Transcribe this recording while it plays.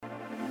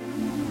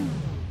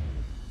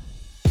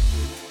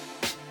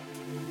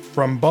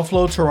From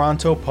Buffalo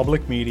Toronto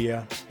Public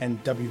Media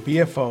and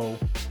WBFO,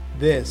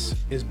 this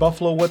is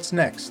Buffalo What's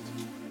Next,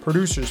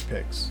 Producers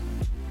Picks.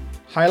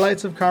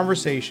 Highlights of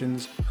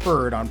conversations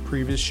heard on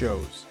previous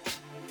shows.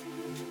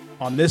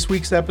 On this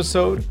week's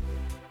episode,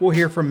 we'll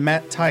hear from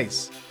Matt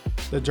Tice,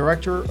 the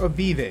director of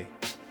Vive,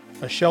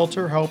 a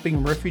shelter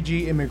helping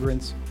refugee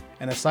immigrants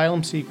and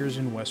asylum seekers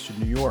in Western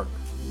New York.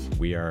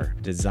 We are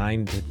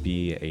designed to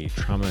be a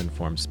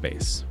trauma-informed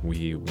space.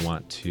 We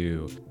want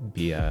to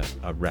be a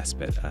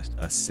respite,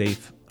 a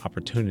safe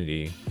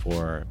opportunity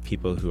for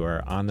people who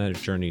are on a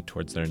journey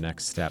towards their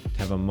next step, to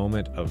have a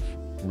moment of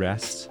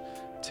rest,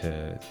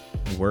 to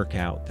work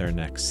out their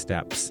next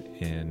steps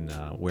in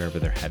wherever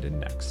they're headed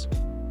next.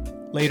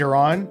 Later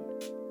on,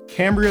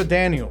 Cambria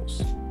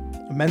Daniels,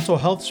 a mental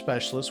health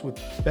specialist with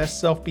Best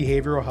Self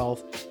Behavioral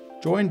Health,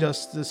 joined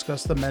us to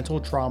discuss the mental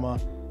trauma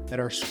that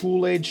our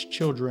school-aged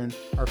children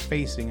are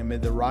facing amid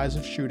the rise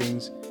of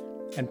shootings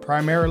and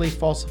primarily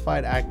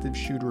falsified active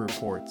shooter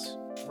reports.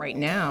 Right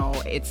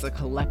now, it's a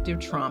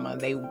collective trauma.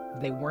 They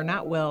were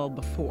not well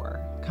before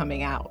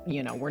coming out.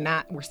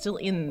 We're still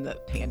in the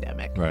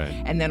pandemic. Right.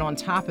 And then on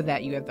top of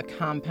that, you have the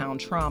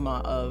compound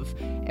trauma of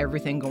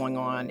everything going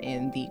on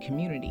in the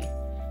community.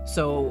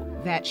 So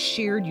that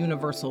shared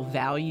universal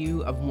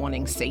value of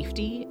wanting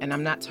safety, and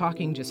I'm not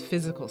talking just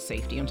physical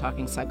safety, I'm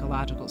talking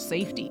psychological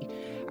safety.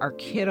 Our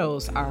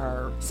kiddos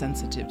are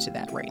sensitive to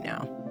that right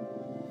now.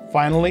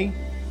 Finally,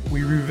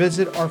 we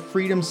revisit our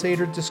Freedom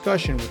Seder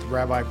discussion with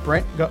Rabbi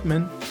Brent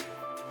Gutmann,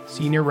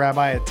 Senior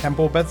Rabbi at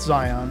Temple Beth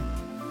Zion,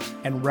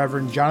 and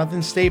Reverend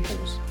Jonathan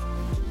Staples,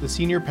 the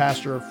Senior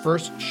Pastor of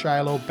First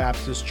Shiloh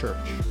Baptist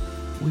Church.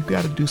 We've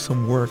got to do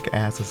some work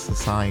as a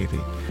society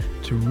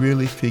to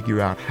really figure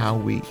out how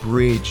we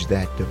bridge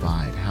that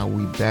divide, how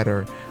we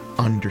better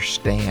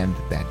understand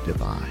that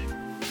divide.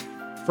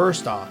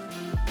 First off,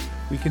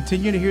 we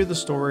continue to hear the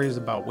stories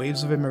about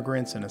waves of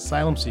immigrants and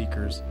asylum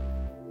seekers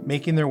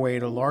making their way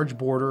to large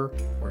border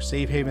or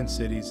safe haven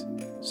cities,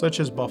 such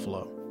as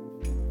Buffalo.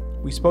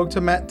 We spoke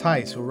to Matt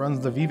Tice, who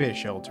runs the Vive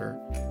shelter,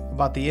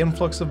 about the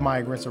influx of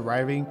migrants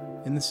arriving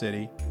in the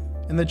city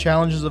and the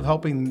challenges of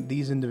helping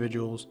these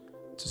individuals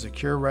to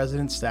secure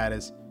resident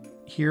status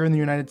here in the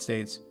United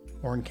States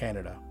or in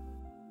Canada.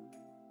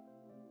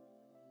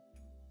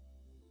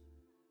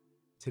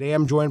 Today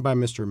I'm joined by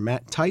Mr.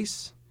 Matt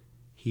Tice.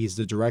 He's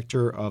the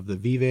director of the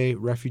Vive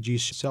refugee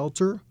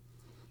shelter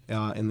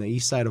in the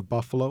east side of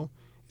Buffalo.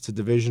 It's a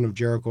division of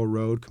Jericho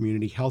Road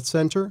Community Health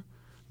Center.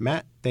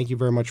 Matt, thank you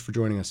very much for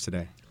joining us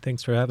today.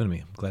 Thanks for having me.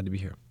 I'm glad to be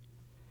here.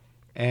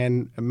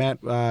 And Matt,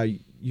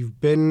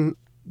 you've been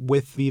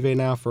with Vive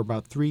now for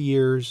about 3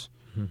 years.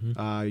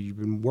 Mm-hmm. You've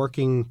been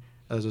working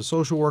as a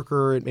social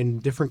worker in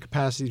different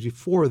capacities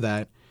before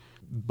that,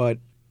 but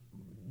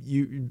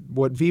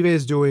what Vive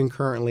is doing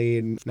currently,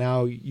 and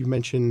now you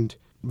mentioned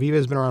Vive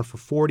has been around for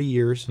 40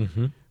 years,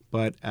 mm-hmm.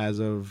 but as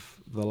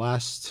of the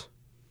last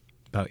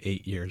about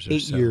 8 years or 8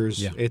 so.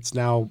 years, yeah. It's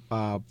now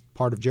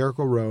part of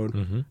Jericho Road.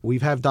 Mm-hmm.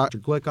 We've had Dr.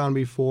 Glick on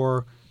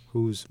before,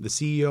 who's the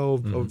CEO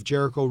of, mm-hmm. of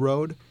Jericho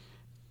Road,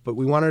 but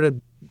we wanted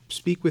to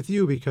speak with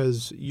you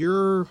because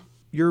you're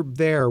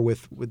there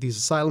with these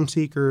asylum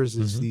seekers,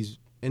 mm-hmm. these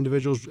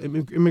individuals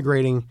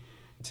immigrating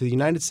to the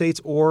United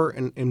States, or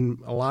in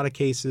a lot of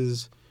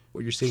cases,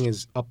 what you're seeing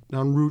is up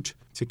en route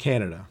to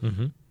Canada.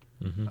 Mm-hmm.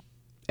 Mm-hmm.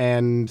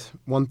 And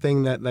one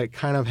thing that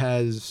kind of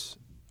has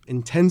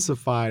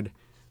intensified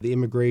the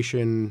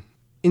immigration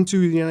into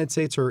the United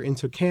States or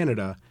into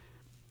Canada,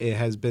 it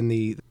has been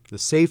the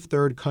Safe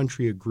Third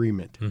Country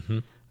Agreement.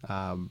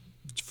 Mm-hmm.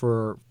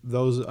 For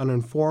those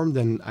uninformed,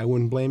 and I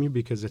wouldn't blame you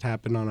because it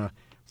happened on a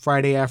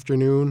Friday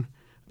afternoon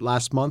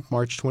last month,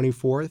 March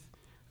 24th.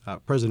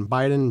 President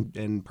Biden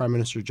and Prime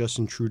Minister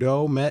Justin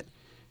Trudeau met,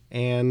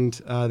 and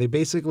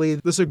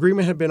this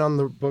agreement had been on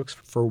the books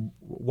for a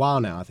while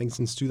now, I think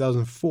since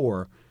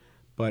 2004.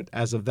 But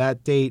as of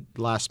that date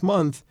last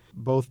month,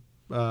 both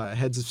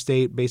heads of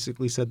state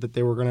basically said that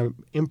they were going to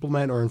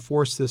implement or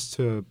enforce this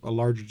to a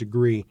larger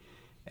degree.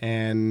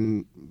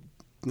 And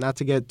not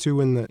to get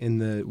too in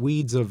the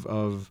weeds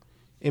of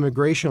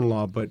immigration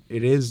law, but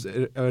it is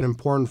an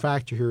important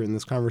factor here in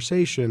this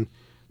conversation.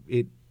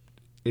 It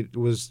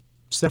was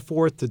set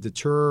forth to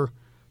deter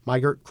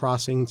migrant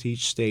crossing to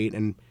each state,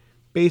 and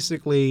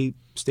basically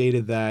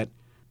stated that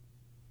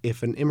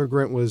if an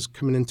immigrant was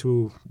coming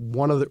into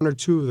one or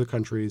two of the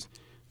countries,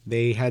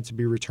 they had to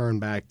be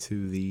returned back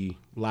to the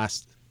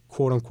last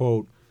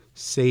quote-unquote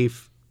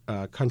safe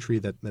country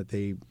that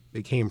they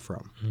came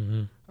from,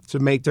 mm-hmm. to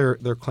make their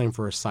claim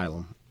for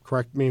asylum.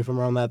 Correct me if I'm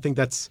wrong. I think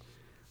that's,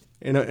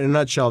 in a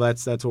nutshell,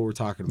 that's what we're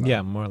talking about.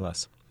 Yeah, more or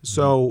less.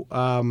 So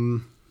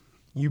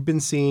you've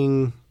been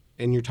seeing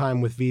in your time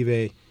with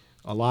Vive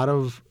a lot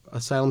of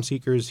asylum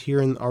seekers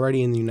here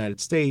already in the United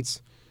States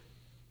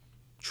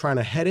trying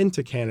to head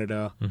into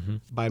Canada, mm-hmm.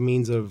 by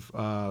means of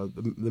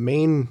the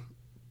main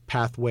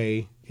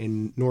pathway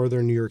in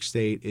northern New York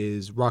State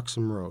is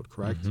Roxham Road,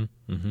 correct?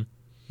 Mm-hmm. Mm-hmm.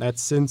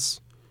 That's since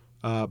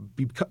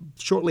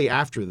shortly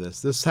after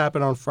this. This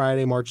happened on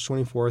Friday, March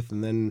 24th,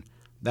 and then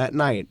that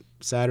night,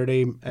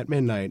 Saturday at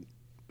midnight,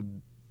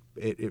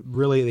 it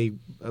really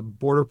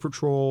Border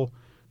Patrol,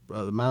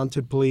 the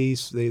mounted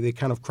police, they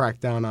kind of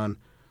cracked down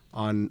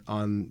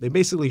on they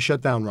basically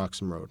shut down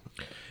Roxham Road.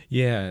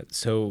 Yeah.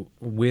 So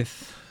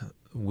with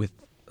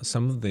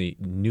some of the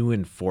new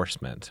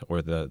enforcement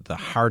or the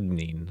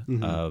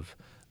hardening of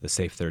the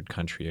Safe Third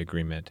Country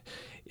Agreement,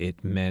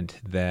 it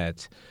meant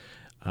that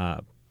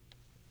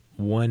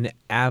one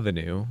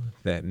avenue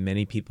that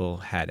many people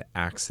had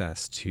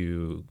access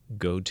to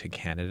go to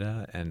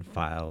Canada and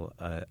file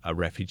a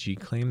refugee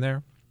claim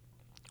there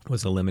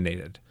was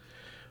eliminated.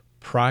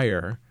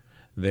 Prior,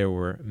 there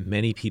were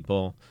many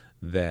people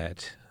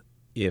that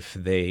if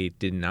they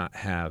did not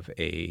have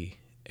a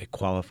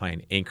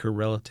qualifying anchor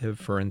relative,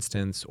 for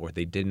instance, or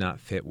they did not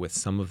fit with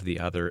some of the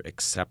other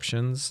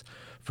exceptions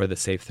for the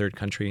Safe Third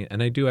Country,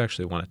 and I do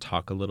actually want to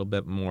talk a little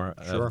bit more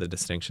of the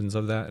distinctions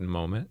of that in a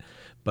moment,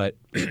 but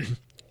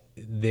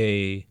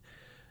they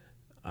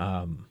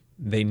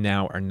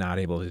now are not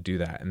able to do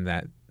that, and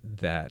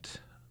that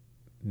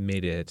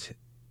made it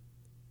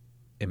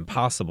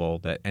impossible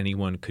that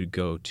anyone could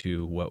go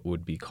to what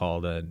would be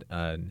called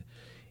an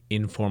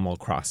informal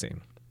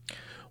crossing.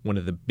 One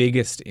of the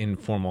biggest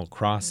informal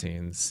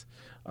crossings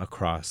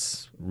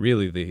across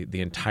really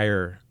the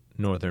entire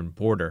northern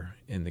border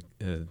in the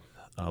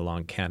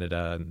along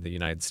Canada and the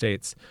United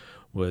States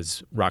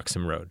was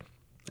Roxham Road.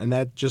 And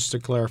that, just to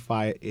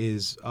clarify,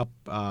 is up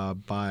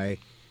by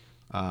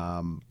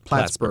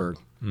Plattsburgh.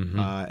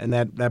 And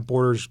that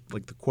borders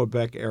like the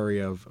Quebec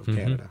area of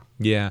Canada.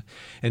 Yeah.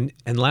 And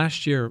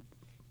last year,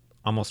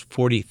 almost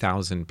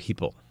 40,000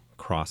 people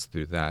crossed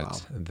through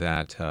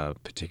that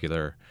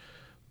particular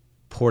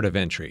port of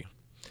entry.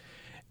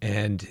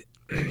 And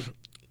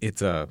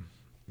it's a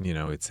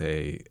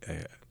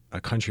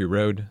country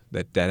road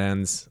that dead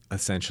ends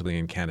essentially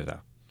in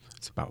Canada.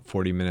 It's about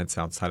 40 minutes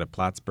outside of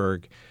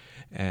Plattsburgh.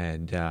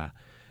 And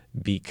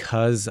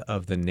because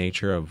of the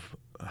nature of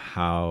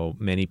how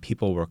many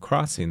people were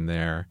crossing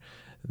there,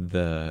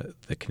 the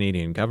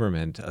Canadian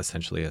government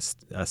essentially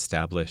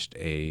established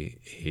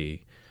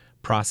a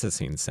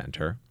processing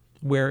center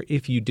where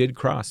if you did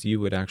cross, you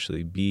would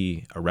actually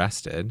be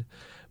arrested,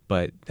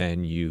 but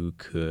then you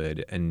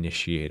could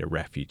initiate a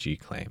refugee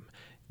claim.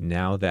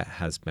 Now that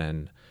has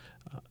been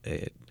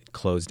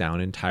closed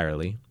down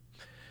entirely.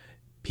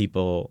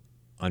 People,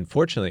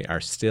 unfortunately, are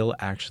still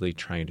actually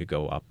trying to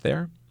go up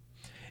there,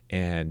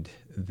 and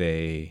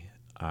they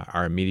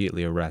are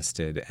immediately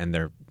arrested, and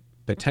they're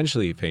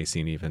potentially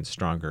facing even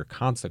stronger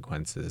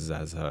consequences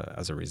as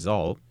a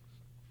result.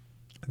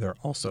 They're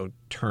also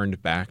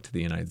turned back to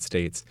the United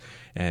States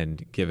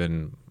and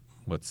given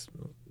what's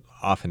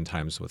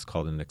oftentimes what's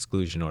called an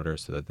exclusion order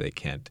so that they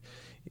can't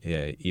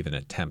even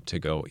attempt to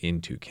go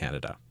into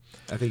Canada.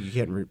 I think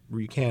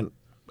you can't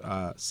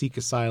seek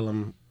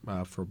asylum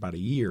for about a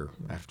year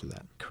after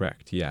that.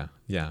 Correct. Yeah.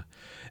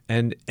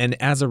 And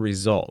as a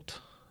result,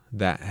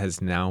 that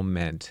has now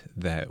meant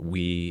that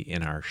we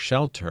in our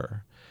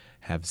shelter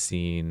have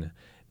seen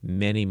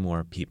many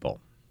more people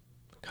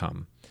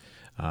come.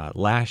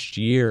 Last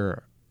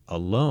year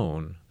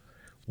alone,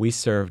 we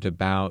served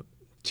about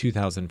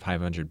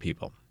 2,500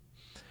 people,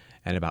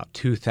 and about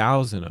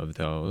 2,000 of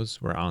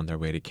those were on their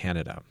way to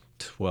Canada.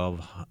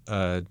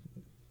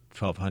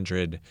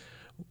 1,200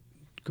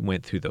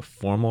 went through the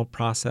formal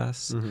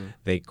process.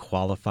 They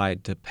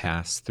qualified to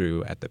pass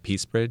through at the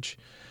Peace Bridge.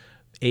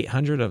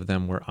 800 of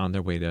them were on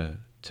their way to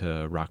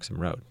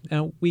Roxham Road.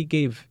 Now, we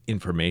gave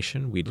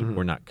information. We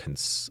weren't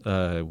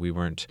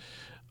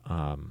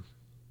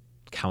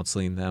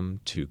counseling them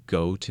to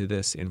go to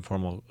this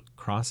informal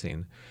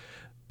crossing,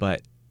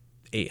 but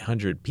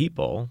 800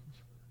 people,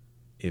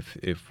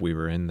 if we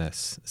were in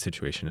this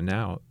situation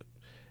now,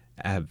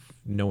 have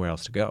nowhere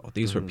else to go.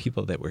 These were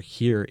people that were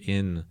here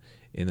in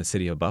the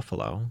city of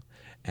Buffalo,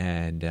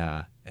 and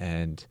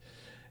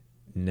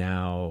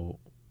now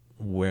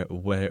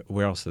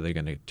where else are they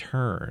going to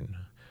turn?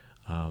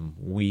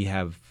 We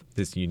have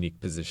this unique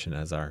position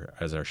as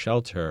our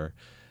shelter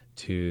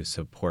to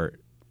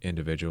support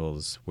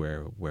individuals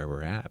where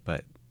we're at,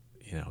 but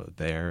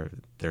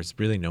there's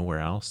really nowhere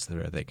else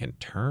where they can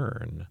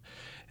turn,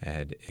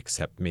 and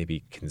except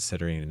maybe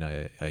considering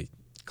a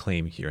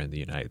claim here in the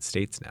United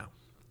States now.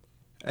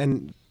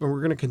 And we're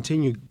going to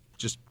continue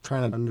just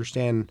trying to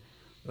understand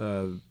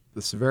the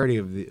severity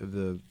of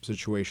the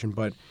situation,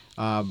 but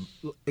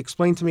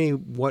explain to me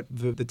what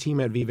the team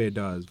at Vive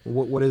does.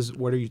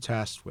 What are you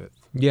tasked with?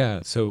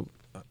 Yeah, so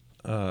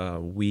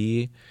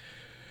we're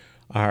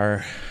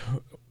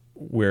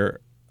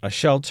a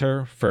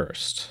shelter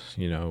first.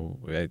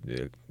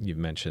 You've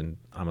mentioned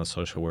I'm a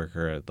social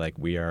worker. Like,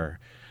 we are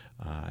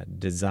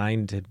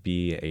designed to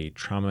be a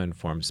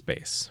trauma-informed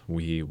space.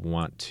 We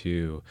want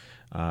to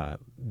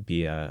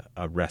be a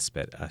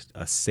respite,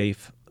 a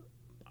safe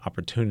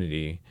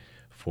opportunity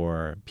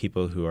for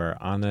people who are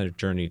on their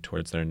journey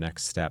towards their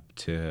next step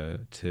to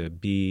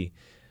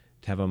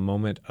have a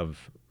moment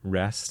of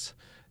rest,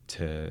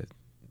 to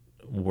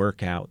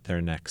work out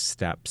their next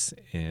steps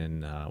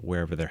in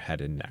wherever they're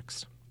headed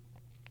next.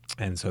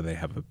 And so they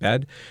have a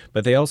bed,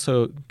 but they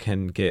also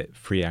can get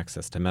free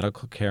access to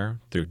medical care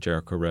through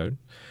Jericho Road.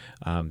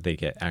 They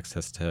get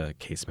access to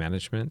case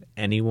management.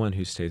 Anyone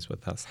who stays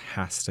with us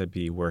has to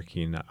be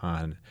working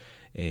on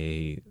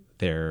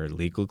their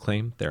legal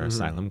claim, their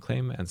asylum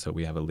claim. And so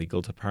we have a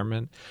legal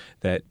department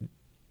that,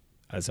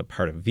 as a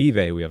part of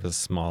Vive, we have a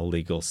small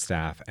legal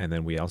staff. And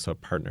then we also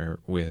partner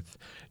with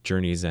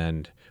Journey's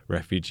End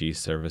Refugee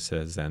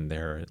Services and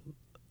their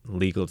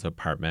legal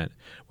department,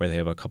 where they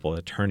have a couple of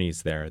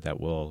attorneys there that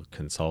will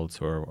consult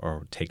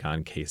or take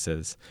on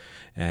cases.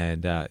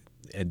 And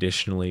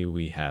additionally,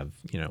 we've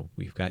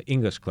got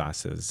English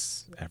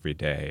classes every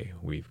day.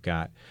 We've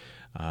got,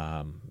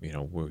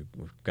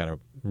 we've got a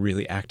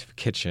really active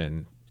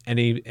kitchen.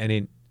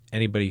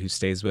 Anybody who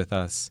stays with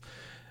us,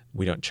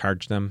 we don't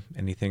charge them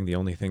anything. The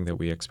only thing that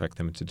we expect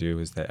them to do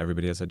is that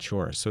everybody has a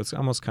chore. So it's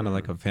almost kind of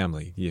like a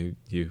family.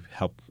 You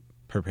help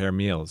prepare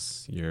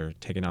meals. You're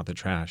taking out the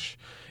trash.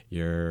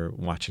 You're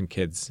watching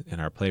kids in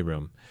our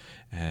playroom,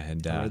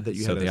 and that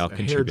you so had they all a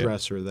contribute.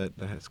 hairdresser that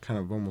has kind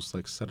of almost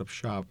like set up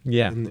shop.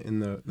 Yeah. in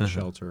the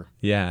shelter.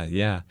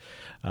 Yeah.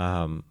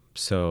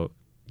 So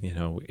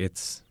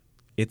it's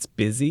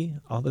busy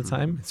all the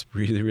time. It's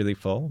really, really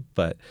full,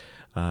 but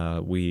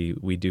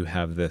we do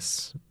have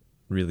this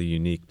really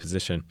unique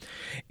position,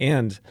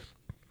 and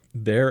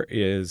there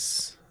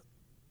is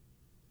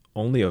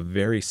only a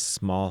very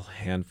small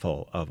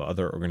handful of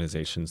other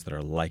organizations that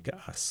are like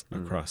us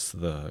across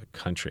the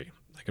country.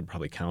 I could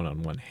probably count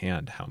on one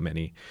hand how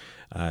many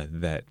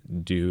that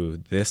do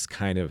this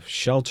kind of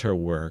shelter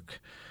work,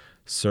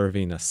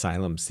 serving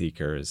asylum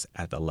seekers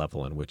at the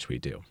level in which we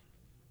do.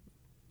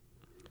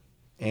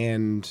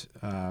 And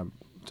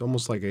it's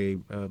almost like a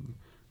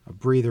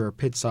breather, a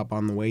pit stop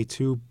on the way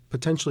to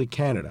potentially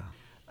Canada.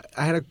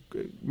 I had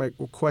a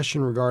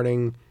question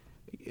regarding,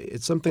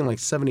 it's something like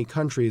 70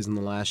 countries in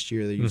the last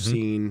year that you've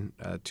seen,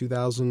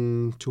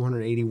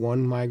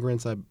 2,281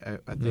 migrants, I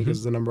think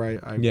is the number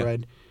I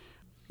read.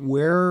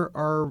 Where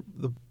are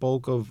the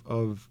bulk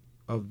of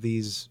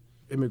these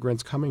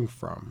immigrants coming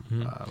from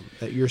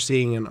that you're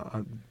seeing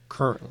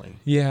currently?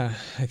 Yeah,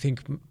 I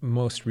think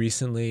most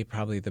recently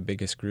probably the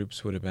biggest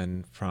groups would have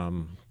been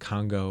from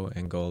Congo,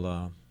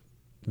 Angola,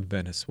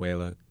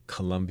 Venezuela,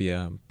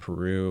 Colombia,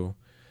 Peru.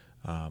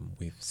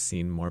 We've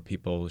seen more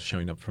people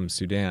showing up from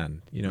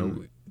Sudan.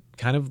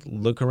 Kind of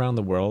look around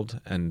the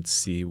world and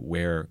see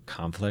where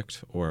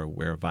conflict or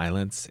where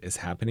violence is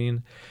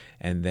happening,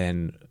 and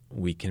then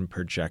we can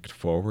project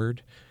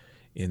forward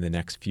in the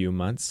next few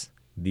months.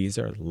 These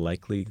are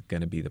likely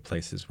going to be the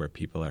places where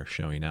people are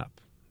showing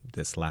up.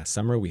 This last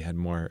summer, we had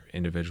more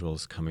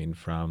individuals coming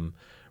from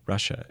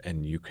Russia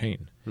and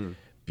Ukraine.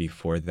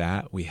 Before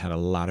that, we had a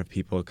lot of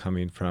people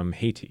coming from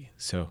Haiti.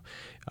 So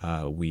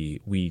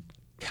we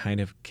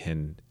kind of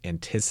can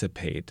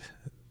anticipate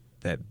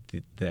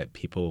that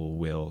people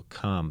will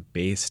come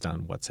based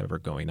on what's ever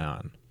going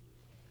on.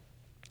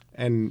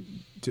 And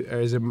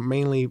is it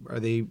mainly, are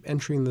they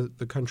entering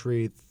the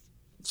country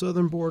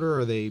southern border? Or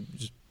are they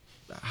just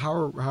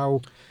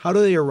how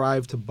do they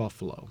arrive to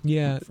Buffalo?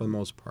 Yeah, for the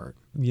most part.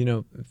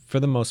 For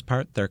the most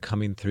part, they're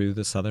coming through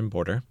the southern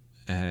border,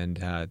 and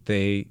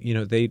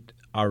they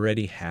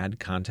already had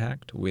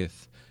contact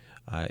with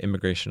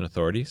immigration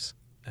authorities,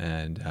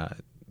 and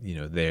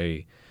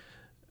they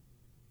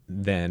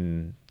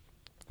then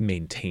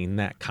maintain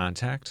that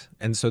contact,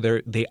 and so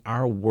they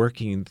are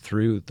working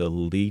through the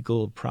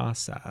legal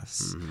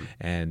process,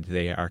 and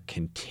they are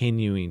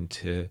continuing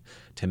to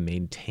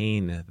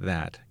maintain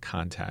that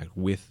contact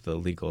with the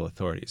legal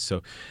authorities.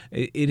 So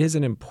it is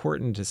an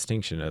important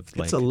distinction of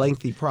it's a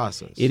lengthy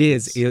process. It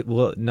is.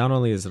 Well, not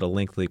only is it a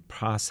lengthy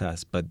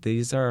process, but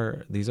these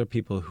are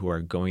people who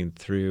are going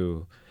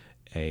through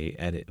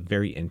a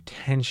very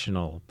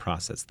intentional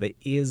process that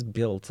is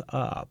built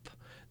up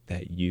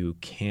that you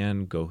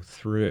can go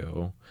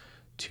through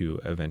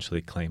to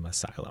eventually claim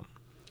asylum.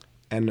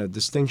 And a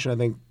distinction I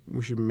think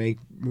we should make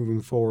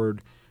moving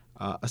forward,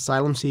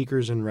 asylum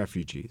seekers and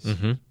refugees.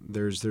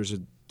 There's a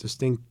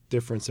distinct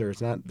difference there.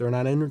 They're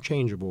not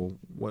interchangeable.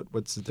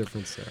 What's the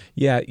difference there?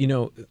 Yeah,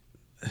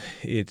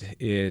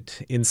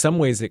 it in some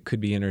ways it could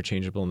be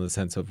interchangeable in the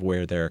sense of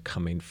where they're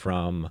coming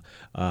from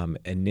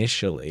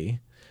initially,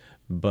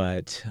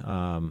 but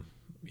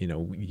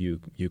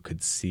you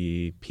could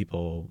see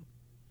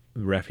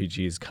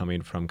refugees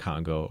coming from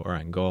Congo or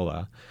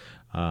Angola,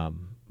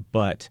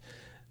 but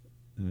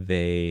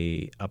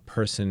a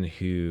person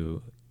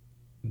who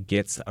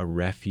gets a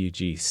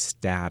refugee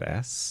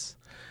status,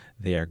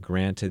 they are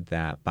granted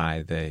that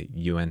by the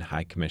UN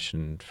High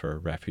Commission for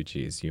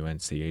Refugees,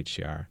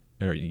 UNHCR,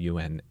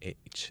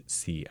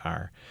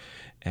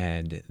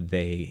 and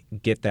they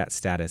get that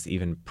status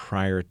even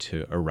prior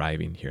to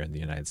arriving here in the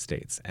United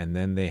States. And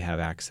then they have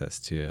access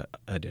to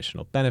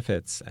additional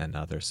benefits and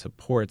other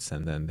supports,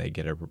 and then they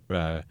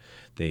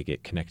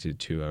get connected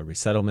to a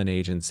resettlement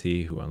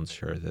agency who will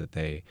ensure that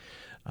they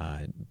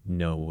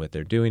know what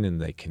they're doing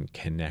and they can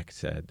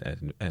connect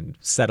and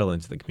settle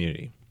into the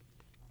community.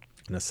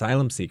 An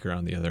asylum seeker,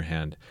 on the other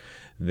hand,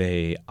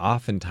 they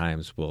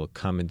oftentimes will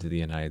come into the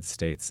United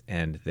States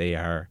and they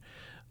are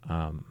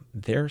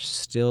they're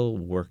still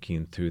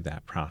working through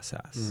that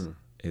process.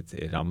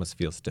 It almost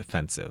feels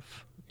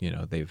defensive.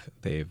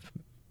 They've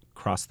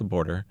crossed the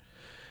border,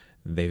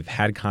 they've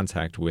had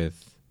contact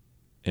with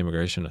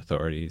immigration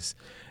authorities,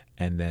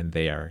 and then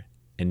they are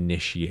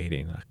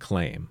initiating a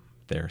claim.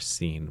 They're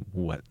seeing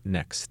what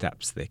next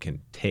steps they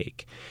can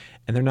take,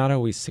 and they're not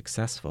always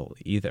successful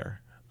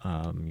either.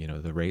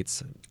 The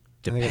rates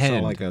depend. I think I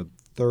saw like a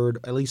third,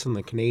 at least on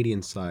the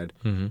Canadian side,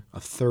 a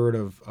third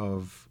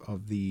of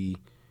the.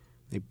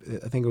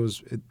 I think it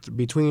was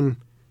between,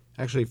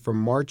 actually, from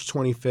March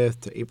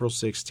 25th to April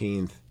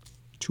 16th,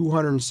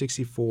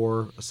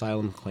 264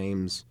 asylum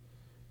claims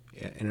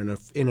in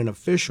an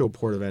official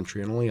port of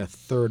entry, and only a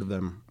third of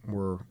them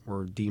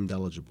were deemed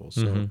eligible.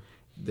 So,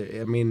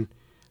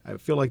 I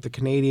feel like the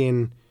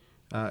Canadian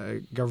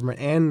government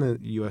and the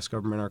U.S.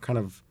 government are kind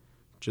of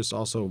just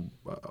also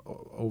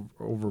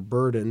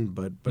overburdened,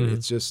 but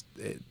it's just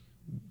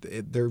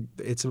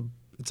it's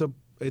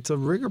a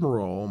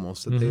rigmarole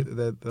almost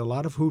that a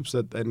lot of hoops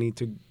that need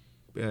to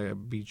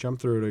be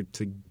jumped through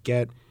to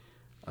get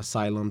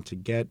asylum, to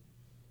get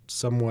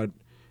somewhat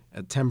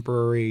a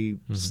temporary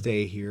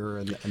stay here,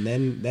 and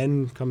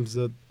then comes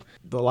the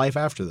life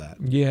after that.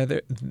 Yeah,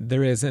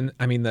 there is, and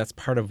I mean that's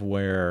part of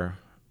where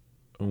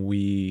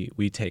we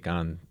take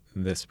on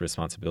this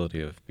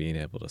responsibility of being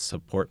able to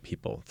support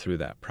people through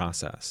that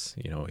process.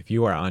 If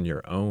you are on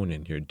your own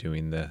and you're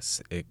doing this,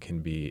 it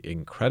can be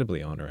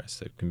incredibly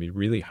onerous. It can be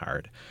really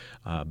hard.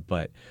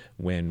 But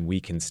when we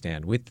can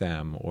stand with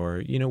them,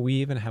 or, we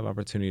even have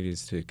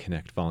opportunities to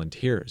connect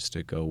volunteers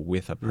to go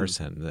with a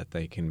person that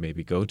they can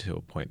maybe go to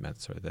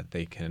appointments, or that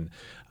they can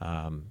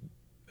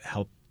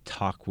help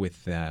talk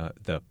with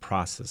the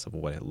process of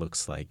what it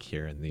looks like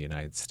here in the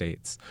United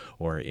States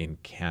or in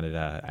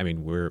Canada. I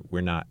mean,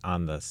 we're not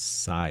on the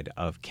side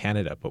of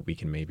Canada, but we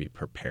can maybe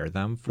prepare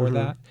them for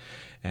that.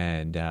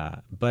 And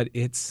but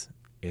it's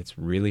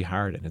really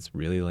hard, and it's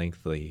really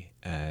lengthy,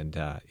 and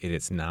it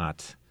is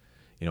not.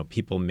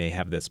 People may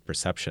have this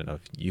perception of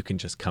you can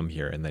just come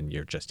here and then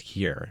you're just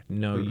here.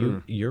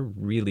 No, you're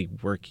really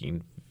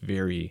working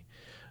very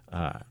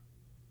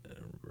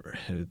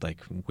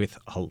with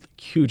a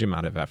huge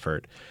amount of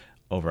effort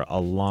over a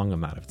long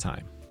amount of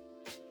time.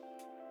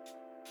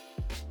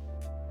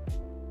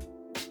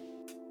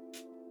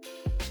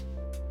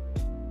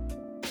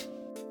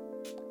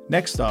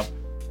 Next up,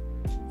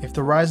 if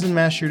the rise in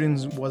mass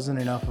shootings wasn't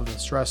enough of a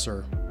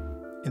stressor,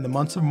 in the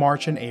months of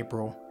March and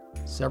April,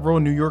 several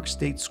New York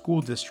State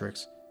school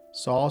districts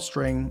saw a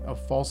string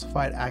of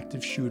falsified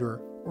active shooter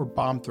or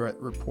bomb threat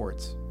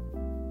reports.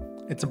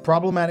 It's a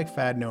problematic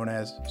fad known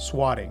as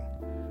swatting.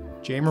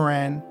 Jay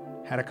Moran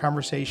had a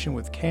conversation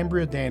with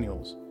Cambria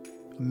Daniels,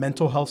 a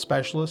mental health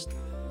specialist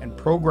and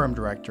program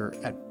director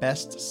at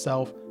Best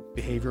Self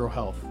Behavioral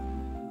Health,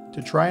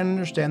 to try and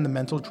understand the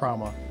mental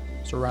trauma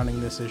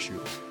surrounding this issue.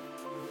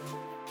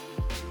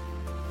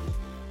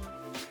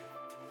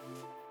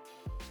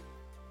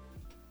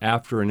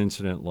 After an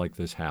incident like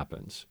this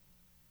happens,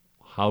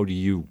 how do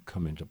you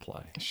come into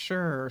play?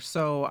 Sure.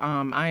 So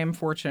I am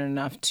fortunate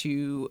enough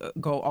to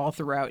go all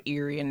throughout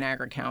Erie and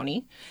Niagara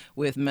County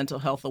with mental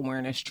health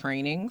awareness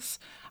trainings.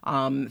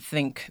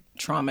 Think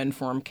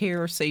trauma-informed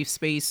care, safe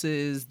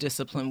spaces,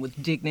 discipline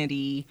with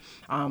dignity.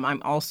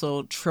 I'm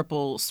also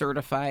triple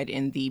certified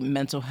in the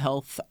mental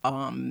health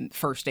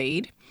first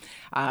aid,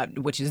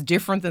 which is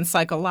different than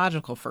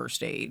psychological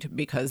first aid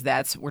because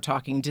we're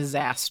talking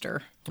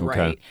disaster,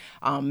 right?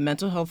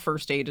 Mental health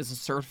first aid is a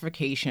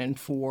certification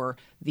for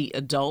the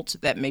adult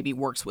that maybe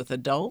works with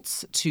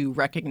adults to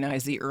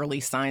recognize the early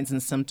signs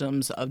and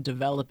symptoms of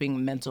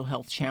developing mental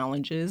health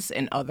challenges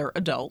in other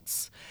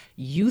adults.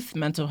 Youth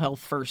mental health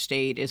first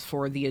aid is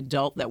for the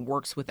adult that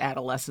works with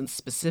adolescents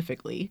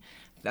specifically.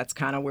 That's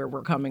kind of where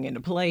we're coming into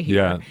play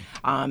here.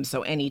 Yeah.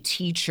 So any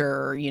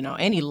teacher,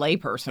 any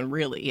layperson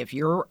really, if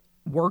you're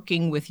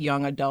working with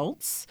young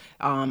adults,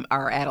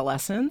 our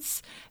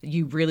adolescents,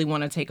 you really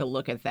want to take a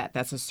look at that.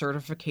 That's a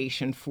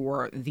certification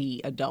for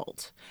the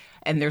adult.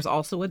 And there's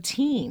also a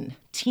teen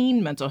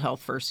mental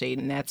health first aid,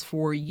 and that's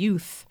for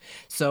youth.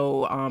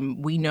 So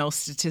we know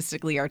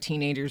statistically our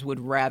teenagers would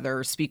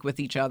rather speak with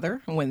each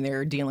other when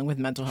they're dealing with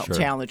mental health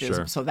challenges.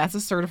 Sure. So that's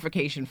a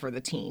certification for the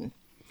teen.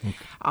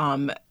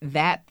 Okay.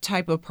 That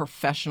type of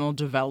professional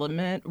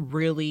development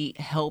really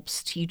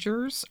helps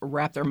teachers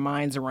wrap their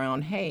minds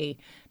around, hey,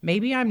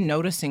 maybe I'm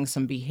noticing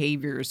some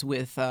behaviors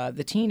with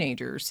the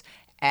teenagers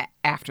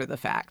after the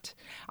fact.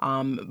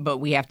 But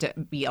we have to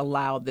be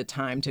allowed the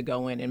time to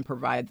go in and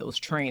provide those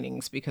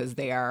trainings because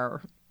they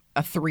are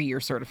a 3-year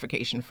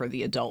certification for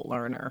the adult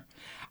learner.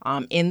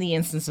 In the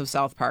instance of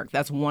South Park,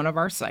 that's one of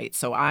our sites.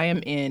 So I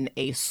am in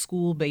a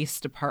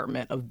school-based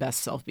department of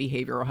Best Self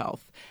Behavioral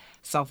Health.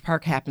 South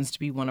Park happens to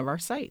be one of our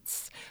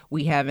sites.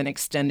 We have an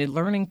extended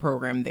learning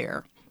program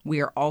there. We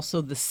are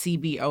also the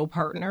CBO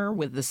partner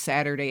with the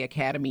Saturday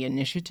Academy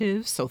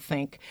Initiative. So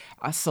think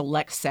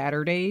select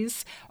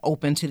Saturdays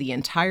open to the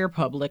entire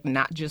public,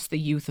 not just the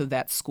youth of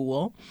that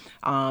school.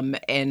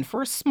 And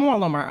for a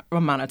small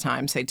amount of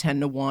time, say 10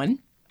 to 1.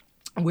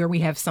 where we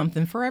have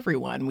something for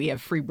everyone. We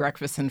have free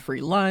breakfast and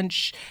free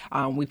lunch.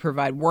 We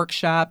provide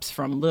workshops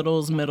from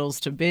littles, middles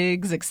to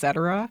bigs,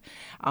 etc.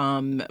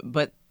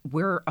 But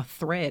we're a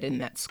thread in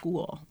that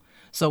school.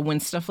 So when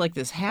stuff like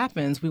this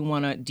happens, we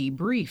want to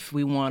debrief.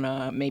 We want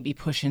to maybe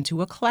push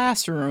into a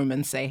classroom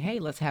and say, hey,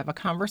 let's have a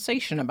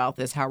conversation about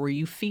this. How are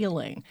you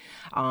feeling?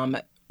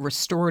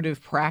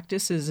 Restorative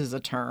practices is a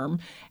term,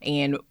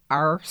 and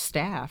our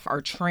staff are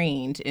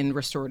trained in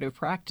restorative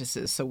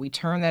practices. So we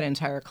turn that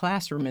entire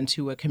classroom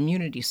into a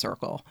community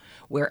circle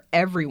where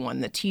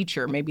everyone, the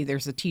teacher, maybe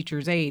there's a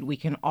teacher's aide, we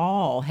can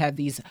all have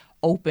these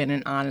open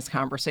and honest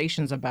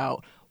conversations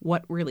about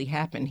what really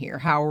happened here,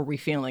 how are we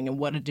feeling, and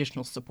what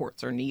additional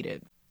supports are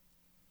needed.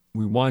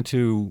 We want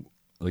to,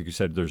 like you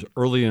said, there's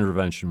early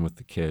intervention with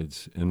the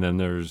kids, and then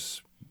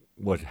there's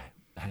what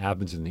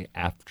happens in the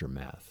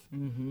aftermath.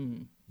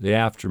 Mm-hmm. The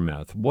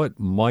aftermath, what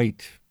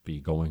might be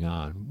going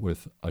on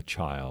with a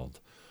child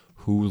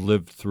who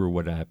lived through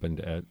what happened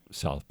at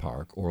South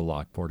Park or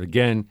Lockport.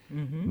 Again,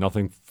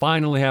 nothing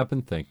finally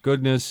happened, thank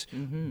goodness,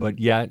 but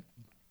yet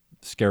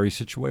scary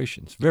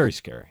situations, very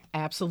scary.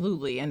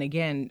 Absolutely. And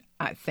again,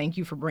 thank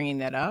you for bringing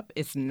that up.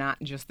 It's not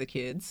just the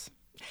kids.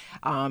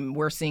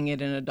 We're seeing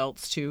it in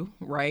adults too,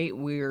 right?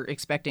 We're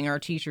expecting our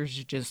teachers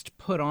to just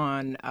put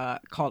on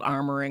called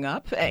armoring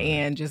up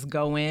and just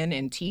go in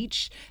and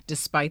teach,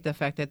 despite the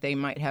fact that they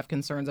might have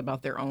concerns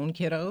about their own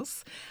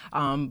kiddos.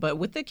 But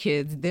with the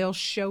kids, they'll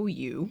show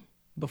you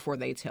before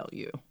they tell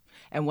you.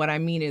 And what I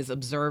mean is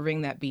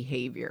observing that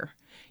behavior.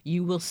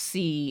 You will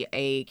see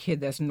a kid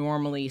that's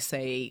normally,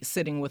 say,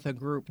 sitting with a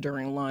group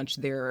during lunch,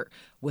 they're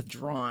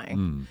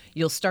withdrawing.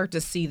 You'll start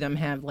to see them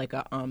have like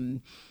a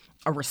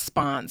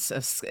response.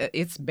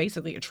 It's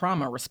basically a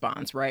trauma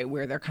response, right,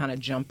 where they're kind of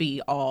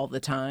jumpy all the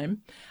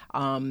time.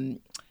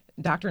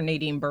 Dr.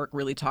 Nadine Burke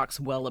really talks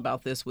well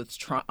about this with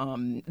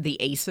the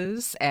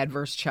ACEs,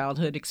 adverse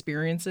childhood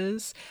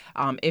experiences.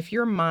 If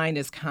your mind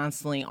is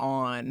constantly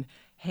on,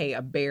 hey,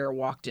 a bear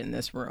walked in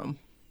this room,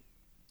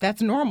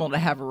 that's normal to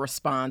have a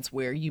response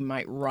where you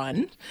might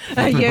run.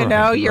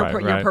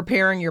 You're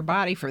preparing your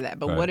body for that.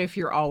 But what if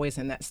you're always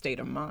in that state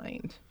of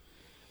mind?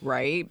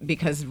 Right?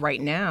 Because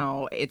right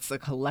now it's a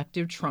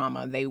collective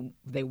trauma.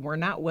 They were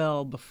not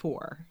well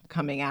before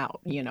coming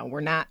out.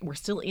 We're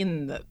still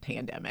in the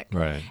pandemic.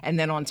 Right. And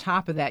then on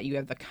top of that, you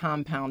have the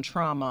compound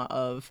trauma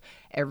of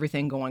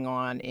everything going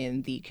on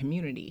in the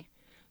community.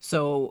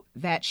 So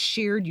that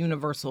shared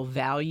universal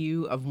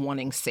value of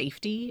wanting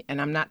safety, and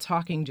I'm not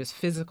talking just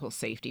physical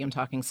safety, I'm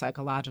talking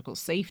psychological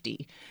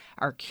safety.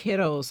 Our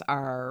kiddos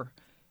are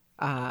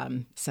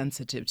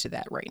sensitive to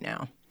that right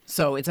now.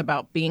 So it's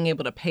about being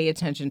able to pay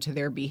attention to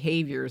their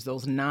behaviors,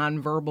 those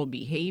nonverbal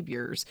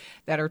behaviors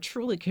that are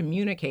truly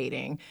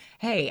communicating,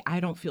 hey, I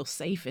don't feel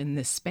safe in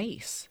this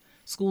space.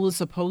 School is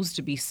supposed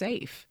to be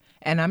safe,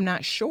 and I'm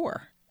not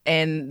sure.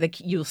 And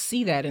you'll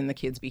see that in the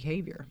kids'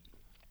 behavior.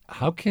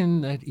 How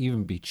can that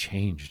even be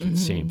changed, it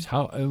seems?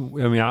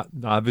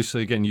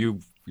 Obviously, again,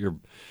 you're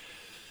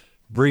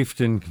briefed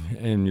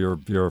and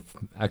you're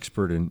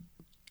expert in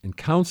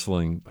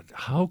counseling, but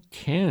how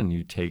can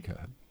you take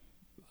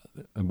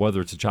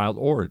whether it's a child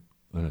or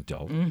an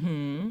adult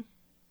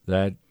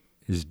that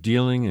is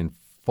dealing and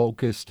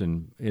focused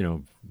and,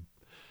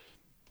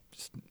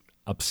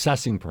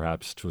 obsessing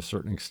perhaps to a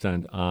certain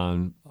extent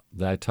on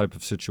that type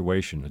of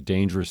situation, a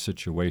dangerous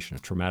situation, a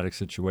traumatic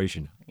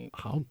situation?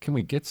 How can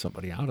we get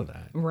somebody out of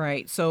that?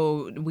 Right.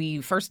 So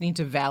we first need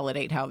to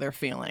validate how they're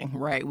feeling,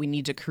 right? We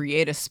need to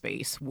create a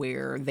space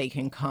where they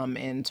can come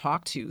and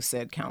talk to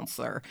said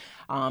counselor.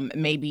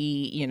 Maybe,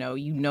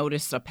 you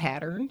notice a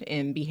pattern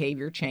in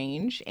behavior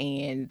change,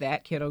 and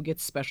that kiddo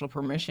gets special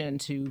permission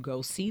to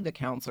go see the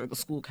counselor, the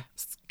school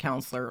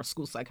counselor or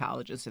school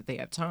psychologist if they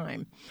have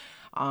time.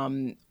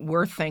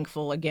 We're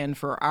thankful, again,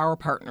 for our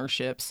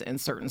partnerships in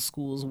certain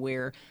schools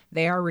where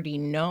they already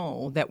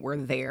know that we're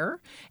there.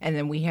 And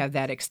then we have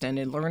that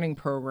extended learning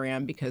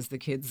program because the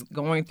kids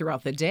going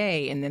throughout the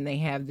day, and then they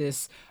have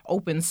this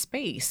open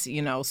space,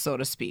 so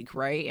to speak,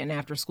 right? And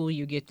after school,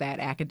 you get that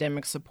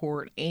academic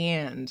support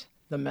and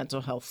the mental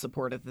health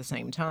support at the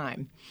same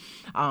time.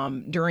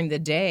 During the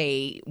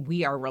day,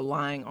 we are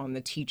relying on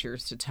the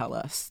teachers to tell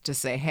us, to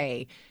say,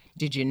 hey,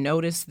 did you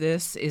notice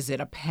this? Is it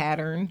a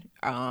pattern?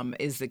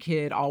 Is the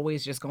kid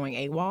always just going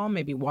AWOL,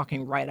 maybe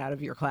walking right out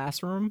of your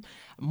classroom?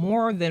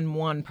 More than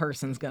one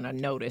person's going to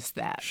notice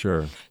that.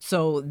 Sure.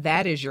 So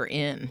that is your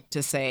in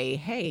to say,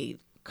 hey,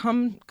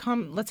 come,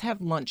 let's have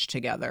lunch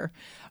together.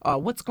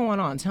 What's going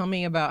on? Tell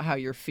me about how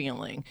you're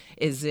feeling.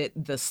 Is it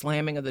the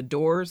slamming of the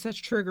doors that's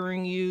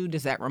triggering you?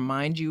 Does that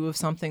remind you of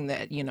something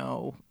that,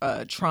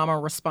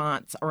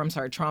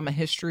 trauma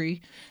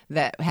history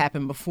that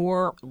happened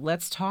before?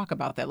 Let's talk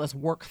about that. Let's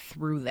work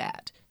through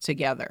that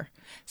together.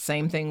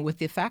 Same thing with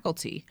the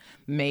faculty.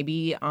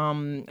 Maybe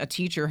a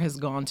teacher has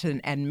gone to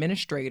an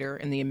administrator,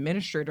 and the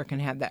administrator can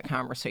have that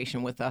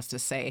conversation with us to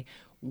say,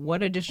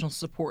 what additional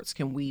supports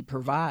can we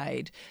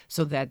provide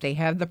so that they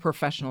have the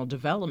professional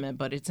development,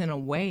 but it's in a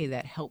way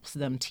that helps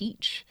them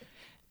teach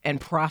and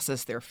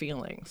process their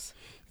feelings?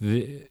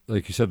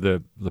 Like you said,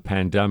 the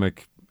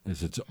pandemic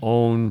is its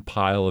own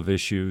pile of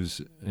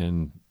issues,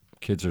 and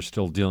kids are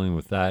still dealing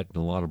with that in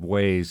a lot of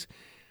ways.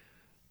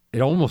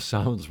 It almost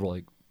sounds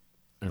like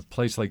in a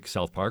place like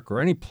South Park or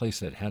any place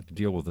that had to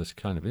deal with this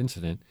kind of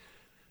incident,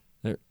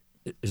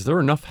 is there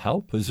enough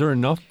help? Is there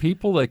enough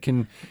people that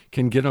can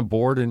get on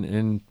board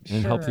and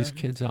help these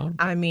kids out?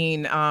 I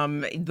mean,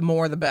 the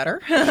more the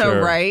better,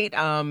 Sure. right?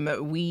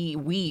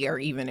 We are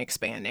even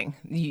expanding.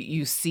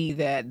 You see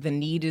that the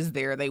need is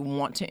there. They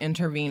want to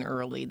intervene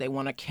early. They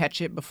want to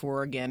catch it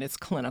before, again, it's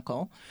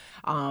clinical.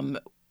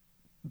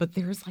 But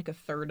there's like a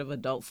third of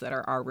adults that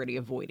are already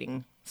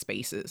avoiding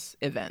spaces,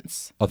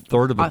 events. A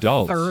third of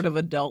adults? A third of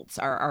adults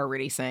are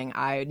already saying,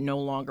 I no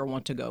longer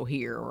want to go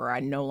here, or I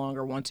no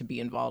longer want to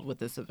be involved with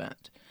this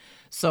event.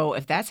 So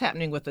if that's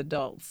happening with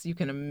adults, you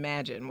can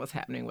imagine what's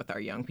happening with our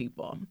young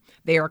people.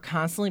 They are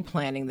constantly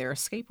planning their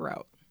escape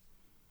route,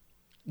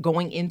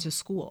 going into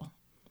school,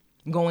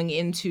 going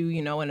into,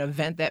 an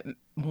event that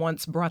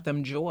once brought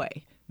them joy.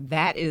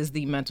 That is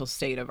the mental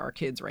state of our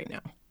kids right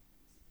now.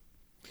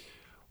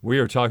 We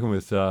are talking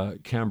with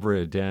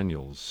Cambria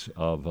Daniels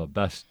of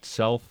Best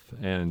Self,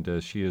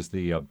 and she is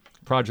the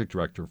project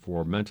director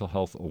for mental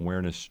health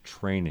awareness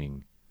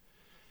training.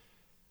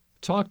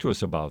 Talk to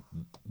us about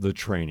the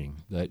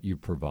training that you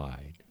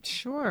provide.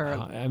 Sure.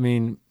 I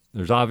mean,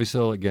 there's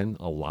obviously, again,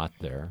 a lot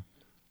there.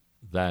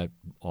 That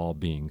all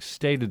being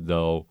stated,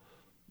 though,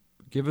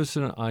 give us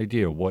an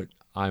idea what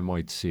I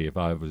might see if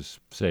I was,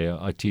 say,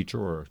 a teacher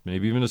or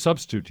maybe even a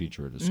substitute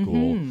teacher at a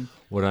school,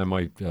 what I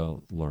might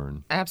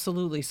learn.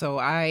 Absolutely. So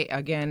I,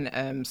 again,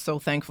 am so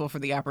thankful for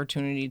the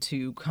opportunity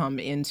to come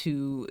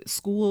into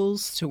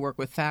schools, to work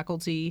with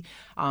faculty.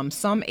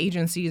 Some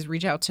agencies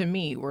reach out to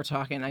me. We're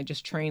talking, I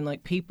just train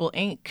like People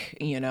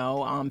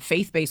Inc.,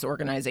 faith-based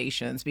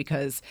organizations,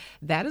 because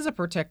that is a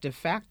protective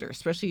factor,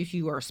 especially if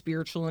you are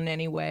spiritual in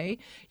any way.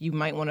 You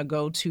might want to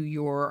go to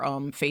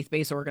your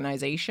faith-based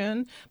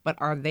organization, but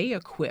are they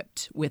equipped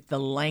with the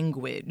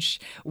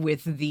language,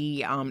 with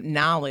the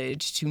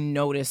knowledge to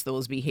notice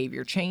those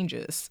behavior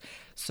changes?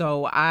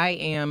 So I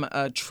am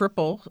a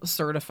triple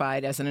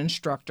certified as an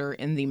instructor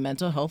in the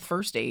mental health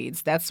first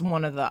aids. That's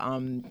one of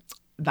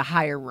the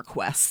higher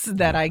requests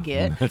that I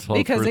get,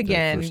 because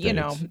again,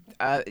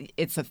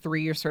 it's a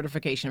 3-year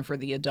certification for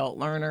the adult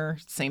learner,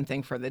 same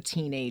thing for the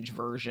teenage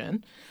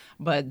version.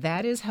 But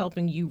that is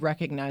helping you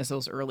recognize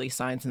those early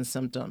signs and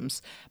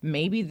symptoms.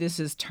 Maybe this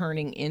is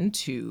turning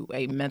into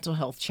a mental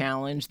health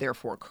challenge,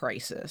 therefore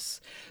crisis.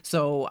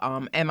 So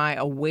am I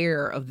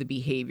aware of the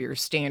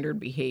behaviors, standard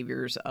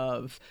behaviors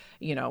of,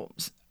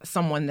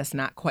 someone that's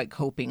not quite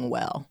coping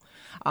well?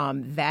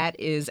 That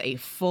is a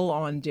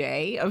full-on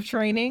day of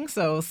training.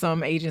 So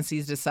some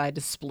agencies decide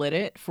to split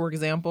it. For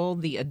example,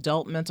 the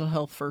adult mental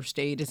health first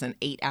aid is an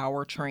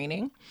 8-hour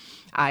training.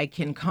 I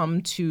can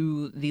come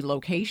to the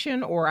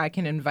location, or I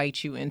can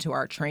invite you into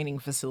our training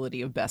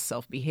facility of Best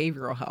Self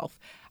Behavioral Health.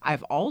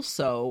 I've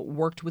also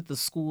worked with the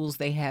schools.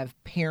 They have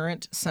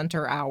parent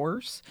center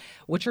hours,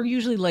 which are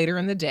usually later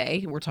in the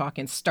day. We're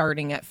talking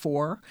starting at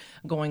 4,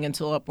 going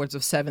until upwards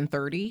of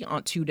 7:30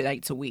 on 2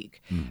 nights a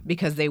week,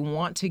 because they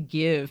want to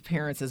give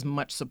parents as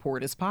much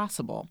support as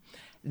possible.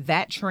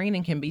 That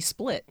training can be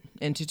split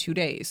into 2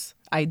 days.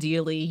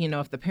 Ideally,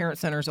 if the parent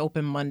center is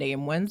open Monday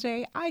and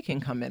Wednesday, I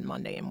can come in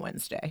Monday and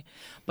Wednesday.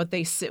 But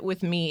they sit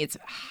with me. It's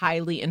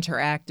highly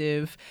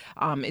interactive.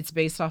 It's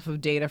based off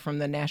of data from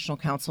the National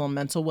Council on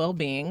Mental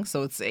Wellbeing,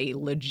 so it's a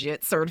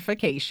legit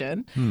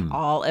certification,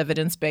 all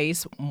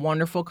evidence-based,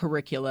 wonderful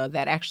curricula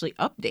that actually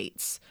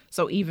updates.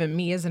 So even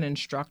me as an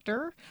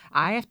instructor,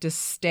 I have to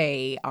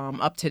stay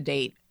up to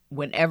date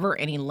whenever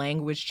any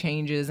language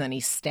changes, any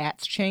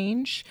stats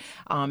change,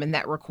 and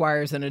that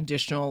requires an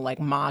additional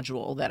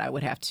module that I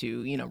would have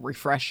to,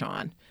 refresh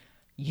on.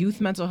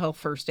 Youth mental health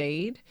first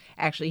aid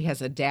actually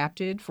has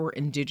adapted for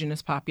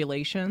indigenous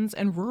populations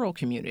and rural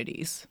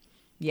communities.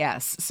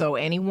 Yes. So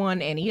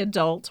any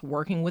adult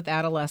working with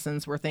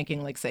adolescents, we're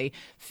thinking say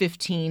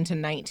 15 to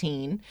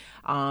 19,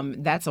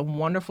 that's a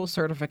wonderful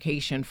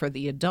certification for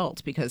the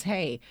adult, because,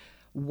 hey,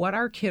 what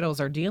our kiddos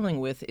are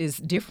dealing with is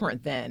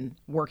different than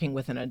working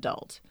with an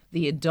adult.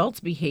 The adult's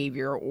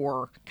behavior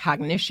or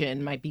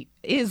cognition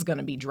is going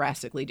to be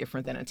drastically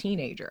different than a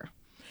teenager.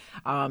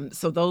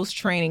 So those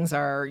trainings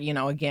are,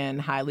 again,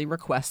 highly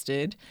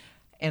requested.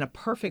 In a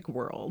perfect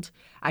world,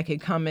 I could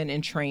come in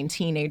and train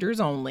teenagers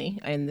only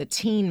in the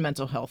teen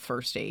mental health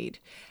first aid.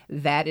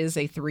 That is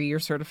a 3-year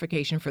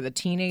certification for the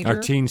teenager.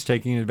 Are teens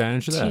taking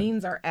advantage of that?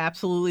 Teens are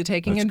absolutely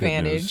taking That's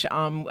advantage.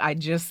 I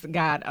just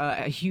got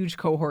a huge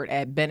cohort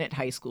at Bennett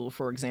High School,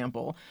 for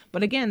example.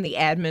 But again, the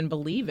admin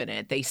believe in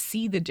it. They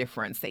see the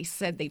difference.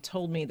 They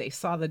told me they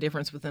saw the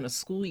difference within a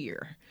school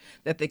year,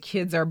 that the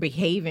kids are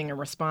behaving and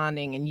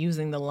responding and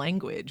using the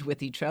language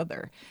with each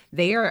other.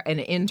 They are an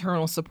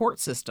internal support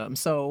system.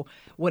 So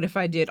What if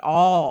I did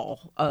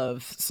all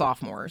of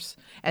sophomores?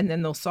 And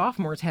then those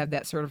sophomores have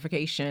that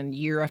certification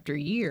year after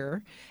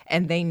year,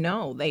 and they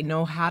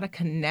know how to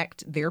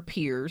connect their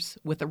peers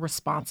with a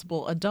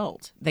responsible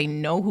adult. They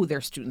know who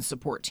their student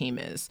support team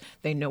is.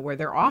 They know where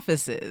their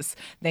office is.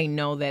 They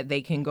know that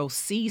they can go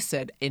see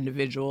said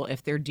individual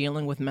if they're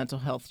dealing with mental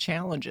health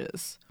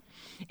challenges.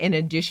 In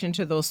addition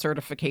to those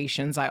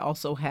certifications, I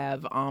also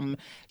have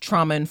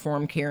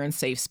trauma-informed care and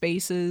safe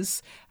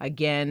spaces.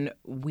 Again,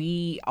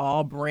 we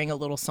all bring a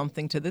little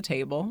something to the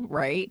table,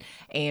 right?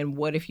 And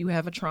what if you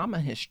have a trauma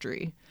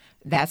history?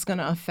 That's going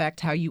to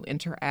affect how you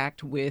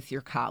interact with your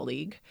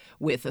colleague,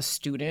 with a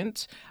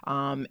student,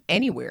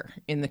 anywhere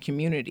in the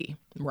community,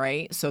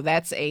 right? So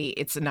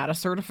it's not a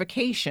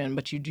certification,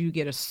 but you do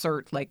get a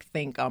cert, like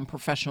think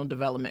professional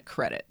development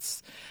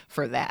credits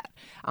for that.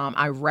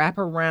 I wrap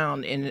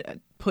around and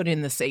put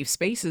in the safe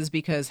spaces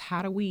because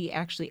how do we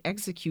actually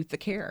execute the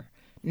care?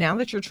 Now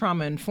that you're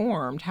trauma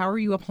informed, how are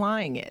you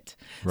applying it?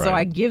 Right. So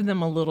I give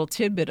them a little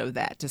tidbit of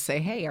that to say,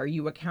 hey, are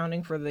you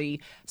accounting for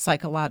the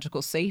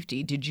psychological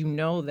safety? Did you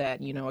know that,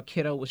 a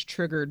kiddo was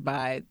triggered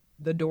by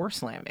the door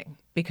slamming?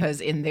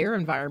 Because in their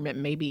environment,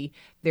 maybe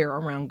they're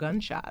around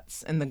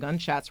gunshots and the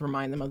gunshots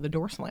remind them of the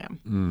door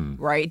slam,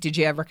 right? Did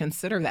you ever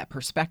consider that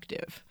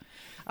perspective?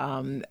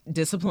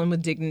 Discipline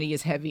with dignity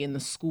is heavy in the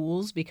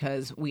schools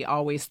because we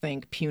always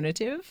think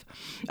punitive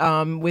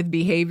with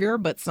behavior,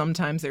 but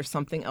sometimes there's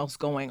something else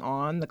going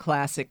on. The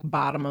classic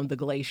bottom of the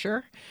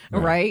glacier,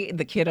 right?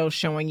 The kiddo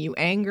showing you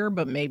anger,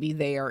 but maybe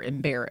they are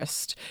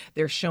embarrassed.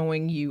 They're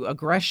showing you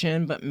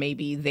aggression, but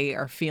maybe they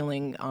are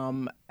feeling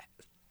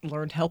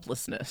learned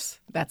helplessness.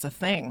 That's a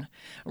thing,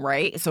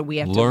 right? So we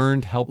have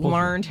learned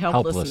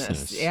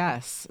helplessness.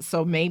 Yes.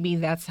 So maybe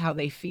that's how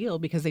they feel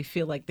because they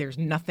feel like there's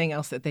nothing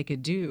else that they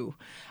could do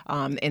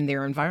in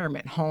their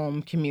environment,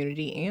 home,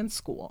 community, and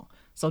school.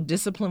 So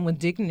discipline with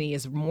dignity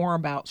is more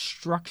about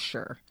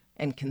structure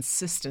and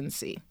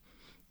consistency.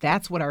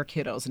 That's what our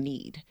kiddos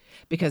need.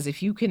 Because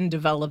if you can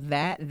develop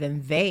that,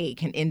 then they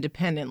can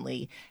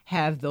independently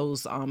have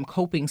those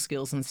coping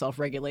skills and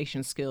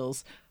self-regulation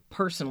skills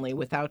personally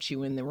without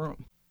you in the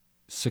room.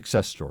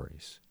 Success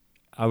stories.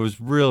 I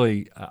was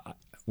really,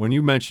 when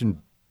you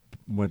mentioned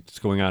what's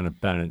going on at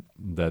Bennett,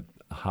 that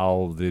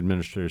how the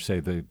administrators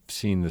say they've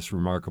seen this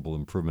remarkable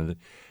improvement,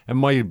 it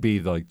might be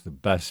like the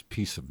best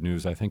piece of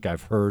news I think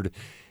I've heard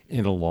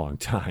in a long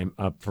time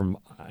from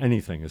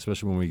anything,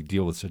 especially when we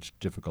deal with such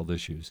difficult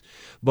issues.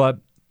 But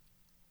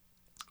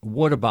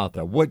what about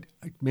that? What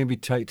maybe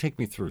take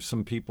me through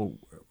some people,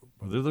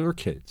 whether they're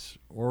kids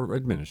or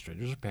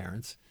administrators or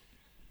parents,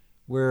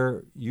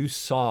 where you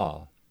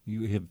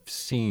have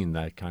seen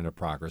that kind of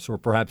progress, or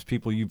perhaps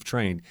people you've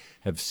trained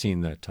have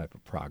seen that type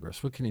of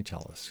progress. What can you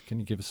tell us? Can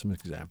you give us some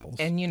examples?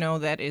 And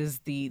that is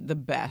the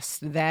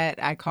best.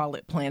 That I call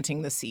it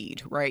planting the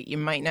seed, right? You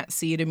might not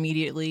see it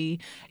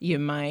immediately. You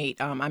might,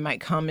 I might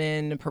come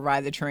in and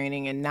provide the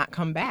training and not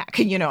come back,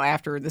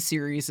 after the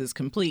series is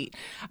complete.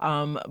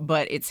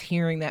 But it's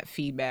hearing that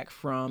feedback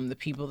from the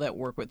people that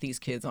work with these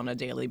kids on a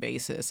daily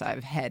basis.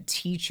 I've had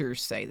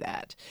teachers say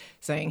that,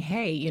 saying,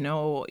 hey,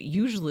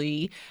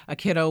 usually a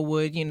kiddo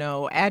would,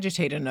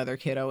 agitate another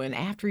kiddo. And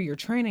after your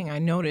training, I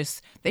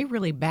noticed they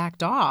really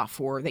backed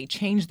off or they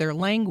changed their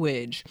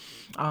language.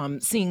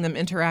 Seeing them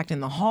interact in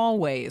the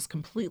hallway is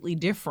completely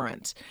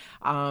different.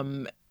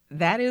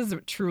 That is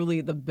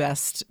truly the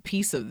best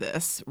piece of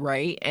this,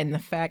 right? And the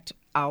fact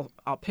I'll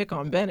pick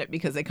on Bennett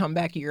because they come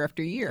back year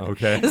after year.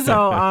 Okay.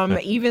 So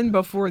even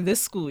before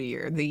this school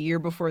year, the year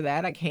before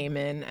that, I came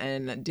in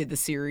and did the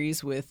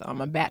series with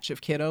a batch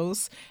of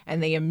kiddos,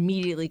 and they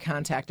immediately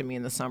contacted me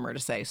in the summer to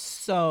say,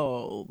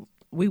 so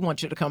we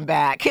want you to come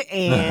back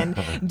and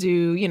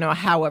do,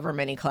 however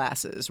many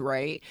classes,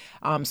 right?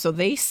 So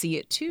they see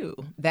it too.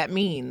 That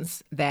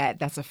means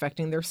that's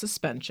affecting their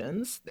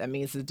suspensions. That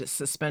means the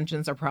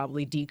suspensions are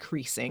probably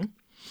decreasing.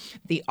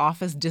 The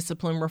office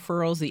discipline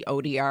referrals, the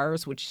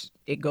ODRs, which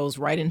it goes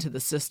right into the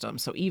system.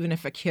 So even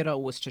if a kiddo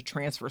was to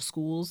transfer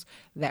schools,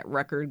 that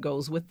record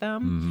goes with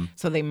them. Mm-hmm.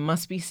 So they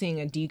must be seeing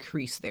a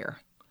decrease there.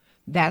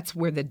 That's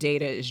where the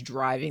data is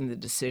driving the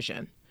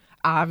decision.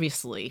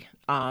 Obviously,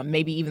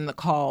 maybe even the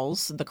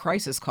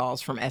crisis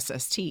calls from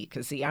SST,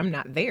 because I'm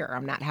not there.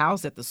 I'm not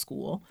housed at the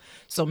school.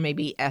 So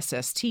maybe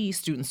SST,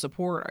 student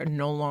support, are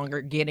no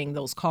longer getting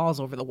those calls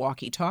over the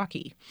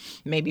walkie-talkie.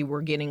 Maybe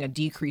we're getting a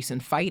decrease in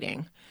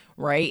fighting,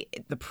 right?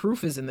 The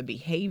proof is in the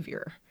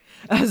behavior.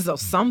 So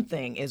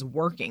something is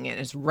working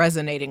and it's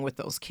resonating with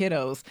those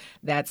kiddos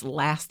that's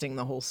lasting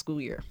the whole school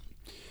year.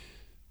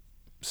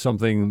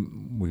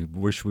 Something we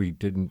wish we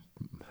didn't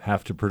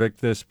have to predict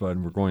this, but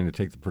we're going to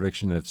take the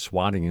prediction that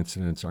swatting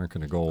incidents aren't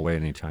going to go away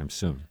anytime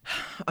soon.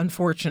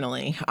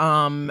 Unfortunately,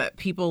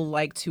 people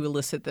like to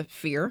elicit the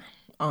fear,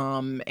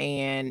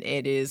 and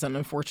it is an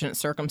unfortunate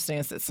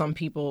circumstance that some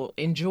people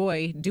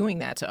enjoy doing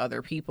that to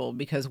other people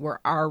because we're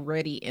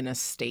already in a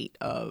state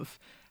of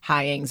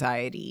high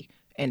anxiety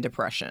and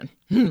depression,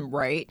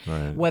 right?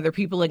 Whether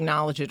people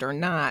acknowledge it or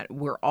not,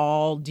 we're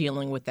all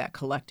dealing with that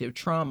collective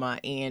trauma,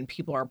 and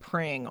people are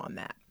preying on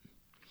that.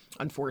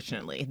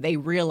 unfortunately. They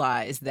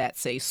realize that,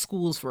 say,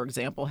 schools, for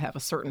example, have a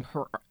certain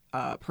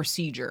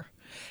procedure.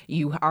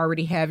 You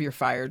already have your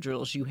fire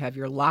drills, you have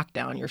your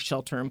lockdown, your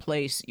shelter in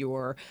place,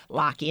 your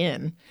lock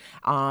in.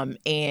 And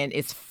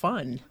it's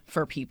fun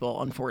for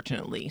people,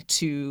 unfortunately,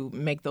 to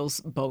make those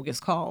bogus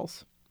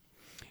calls.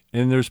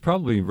 And there's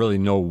probably really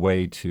no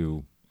way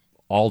to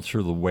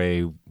alter the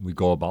way we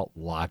go about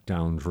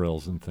lockdown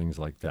drills and things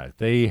like that.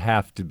 They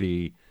have to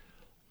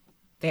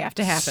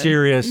happen.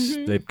 Serious.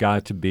 Mm-hmm. They've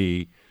got to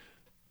be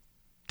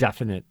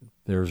definite.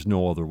 There's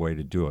no other way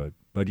to do it.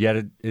 But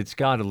yet it's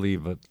got to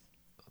leave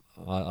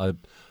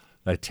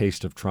a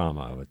taste of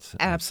trauma, I would say.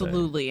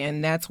 Absolutely.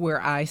 And that's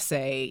where I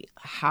say,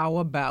 how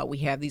about we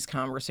have these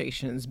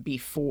conversations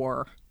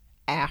before,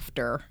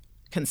 after,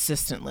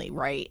 consistently,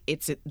 right?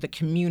 It's the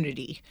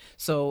community.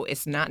 So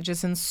it's not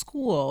just in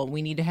school.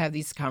 We need to have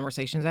these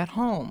conversations at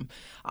home,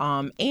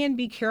 and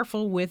be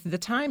careful with the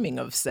timing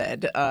of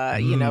said,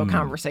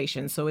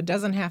 conversation. So it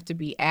doesn't have to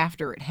be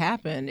after it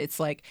happened.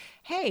 It's like,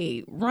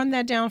 hey, run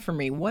that down for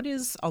me. What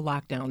is a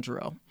lockdown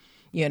drill?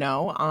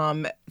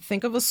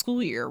 Think of a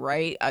school year,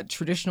 right? A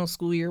traditional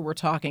school year, we're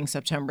talking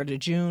September to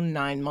June,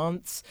 9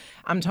 months.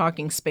 I'm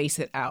talking space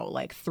it out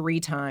like 3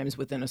 times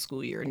within a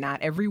school year,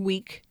 not every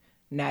week,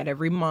 not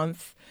every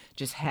month,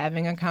 just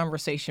having a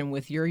conversation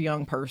with your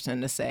young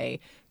person to say,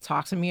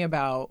 talk to me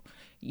about,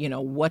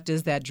 what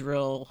does that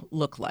drill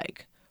look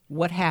like?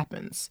 What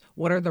happens?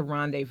 What are the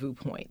rendezvous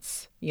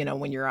points,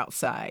 when you're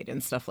outside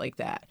and stuff like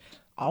that?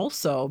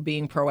 Also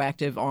being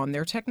proactive on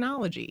their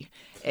technology.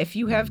 If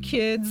you have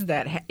kids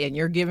and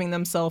you're giving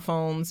them cell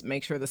phones,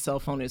 make sure the cell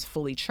phone is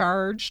fully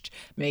charged.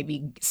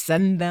 Maybe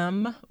send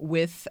them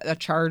with a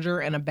charger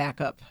and a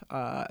backup,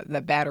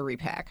 the battery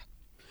pack.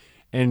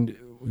 And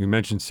we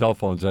mentioned cell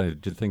phones. I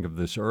did think of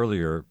this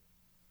earlier.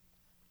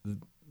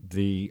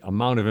 The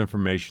amount of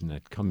information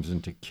that comes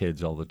into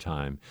kids all the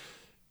time,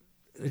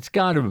 it's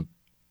got to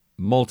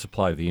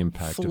multiply the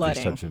impact of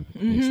these types of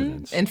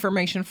incidents.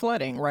 Information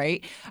flooding,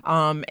 right?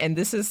 And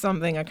this is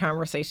a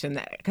conversation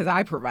that, because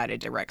I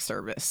provided direct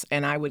service,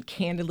 and I would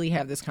candidly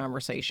have this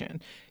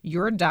conversation.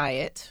 Your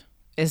diet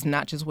is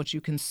not just what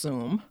you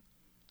consume.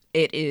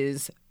 It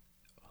is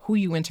who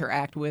you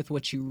interact with,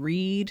 what you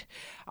read,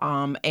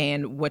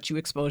 and what you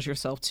expose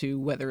yourself to,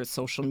 whether it's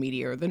social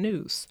media or the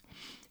news.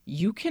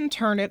 You can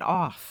turn it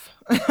off,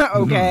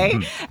 okay?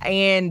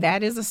 And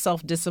that is a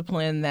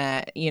self-discipline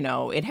that,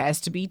 it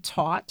has to be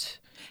taught.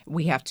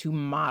 We have to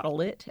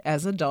model it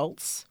as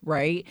adults,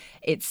 right?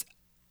 It's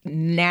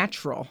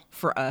natural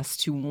for us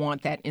to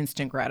want that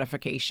instant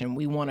gratification.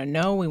 We want to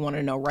know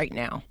right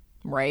now,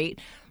 right?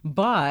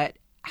 But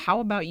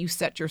how about you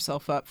set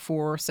yourself up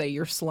for, say,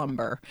 your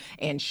slumber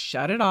and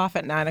shut it off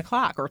at 9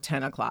 o'clock or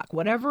 10 o'clock,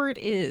 whatever it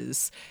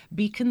is,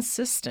 be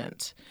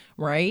consistent,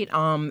 right?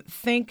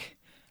 Think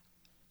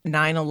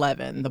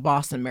 9/11, the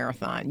Boston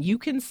Marathon.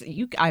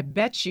 I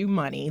bet you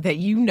money that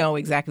you know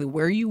exactly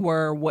where you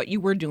were, what you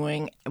were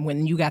doing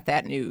when you got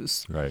that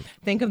news. Right.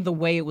 Think of the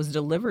way it was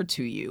delivered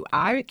to you.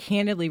 I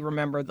candidly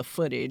remember the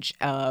footage.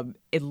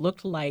 It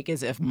looked like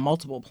as if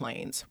multiple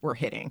planes were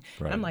hitting.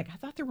 Right. And I'm like, I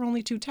thought there were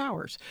only 2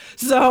 towers.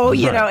 So,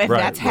 if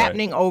that's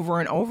happening over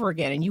and over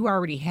again, and you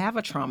already have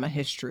a trauma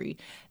history,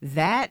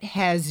 that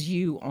has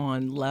you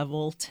on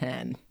level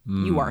 10.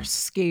 You are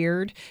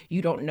scared.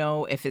 You don't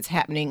know if it's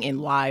happening in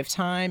live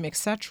time,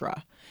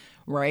 etc.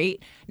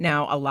 Right?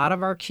 Now, a lot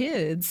of our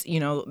kids,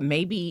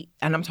 maybe,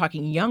 and I'm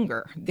talking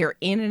younger, they're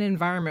in an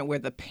environment where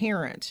the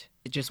parent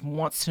just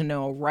wants to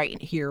know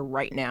right here,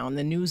 right now, and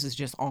the news is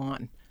just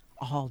on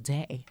all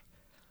day.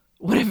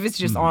 What if it's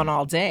just on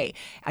all day?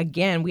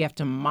 Again, we have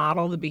to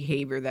model the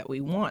behavior that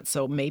we want.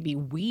 So maybe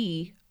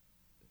we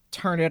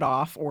turn it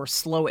off or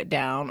slow it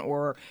down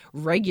or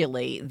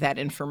regulate that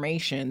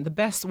information the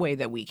best way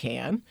that we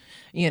can,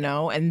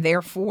 and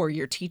therefore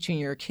you're teaching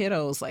your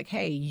kiddos like,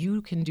 hey,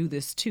 you can do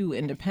this too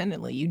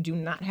independently. You do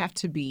not have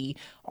to be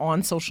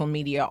on social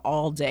media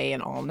all day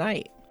and all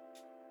night.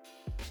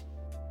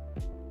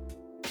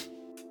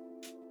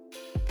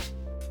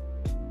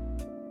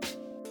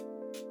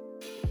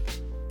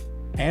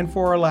 And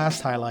for our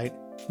last highlight,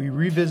 we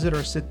revisit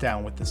our sit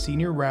down with the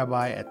senior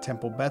rabbi at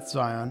Temple Beth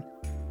Zion,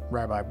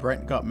 Rabbi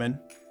Brent Gutmann,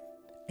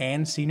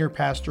 and senior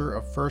pastor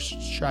of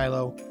First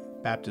Shiloh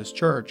Baptist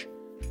Church,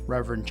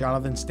 Reverend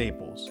Jonathan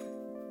Staples.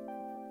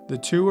 The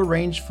two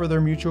arranged for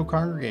their mutual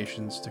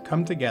congregations to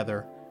come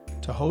together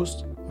to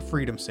host a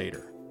Freedom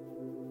Seder.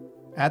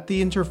 At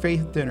the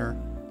interfaith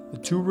dinner, the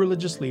two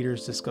religious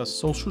leaders discussed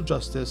social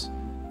justice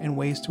and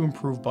ways to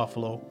improve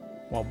Buffalo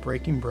while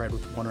breaking bread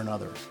with one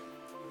another.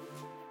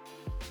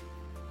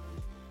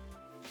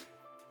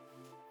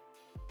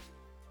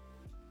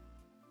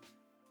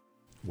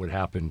 What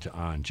happened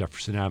on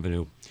Jefferson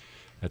Avenue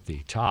at the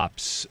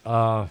Tops.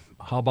 How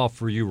about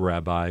for you,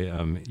 Rabbi?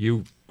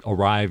 You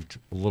arrived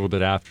a little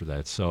bit after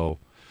that, so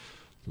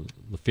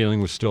the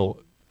feeling was still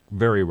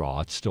very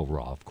raw. It's still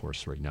raw, of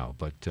course, right now.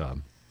 But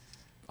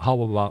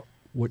how about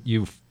what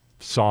you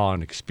saw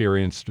and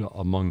experienced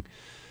among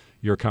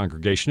your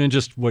congregation and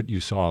just what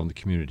you saw in the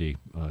community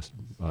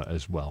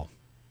as well?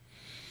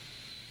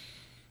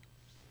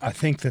 I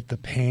think that the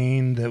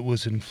pain that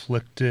was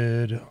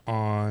inflicted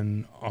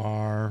on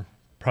our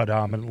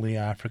predominantly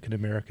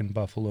African-American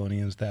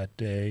Buffalonians that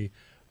day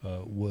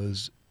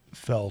was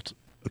felt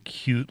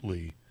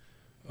acutely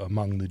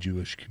among the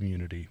Jewish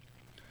community.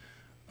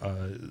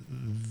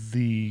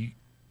 The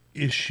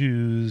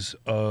issues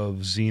of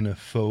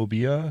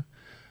xenophobia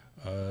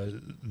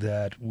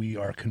that we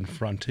are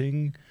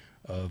confronting,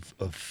 of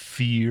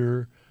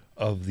fear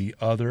of the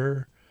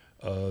other,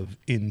 of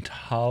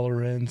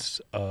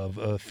intolerance, of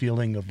a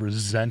feeling of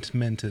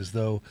resentment as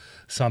though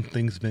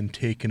something's been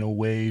taken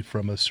away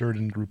from a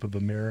certain group of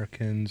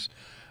Americans,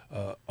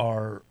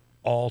 are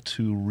all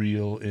too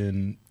real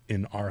in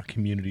our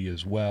community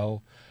as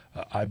well.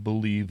 I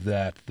believe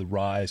that the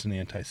rise in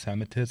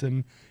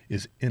anti-Semitism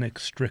is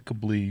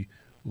inextricably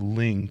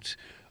linked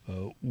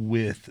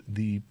with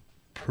the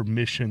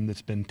permission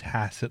that's been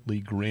tacitly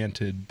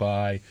granted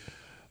by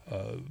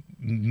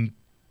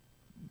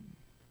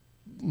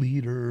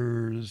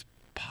leaders,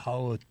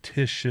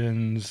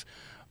 politicians,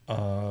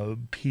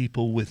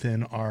 people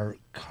within our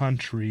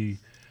country.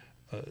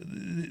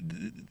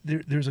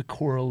 There's a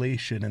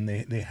correlation, and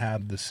they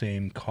have the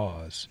same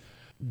cause.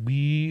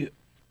 We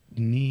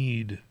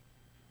need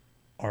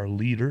our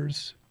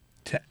leaders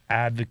to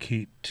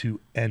advocate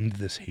to end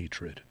this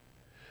hatred.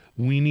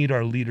 We need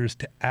our leaders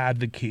to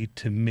advocate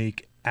to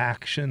make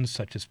actions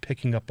such as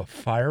picking up a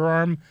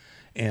firearm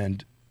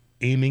and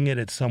aiming it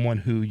at someone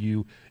who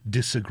you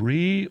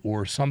disagree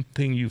or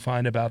something you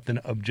find about them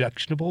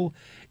objectionable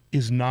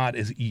is not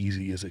as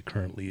easy as it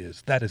currently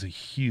is. That is a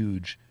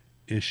huge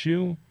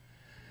issue.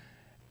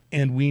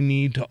 And we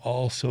need to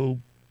also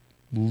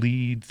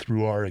lead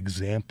through our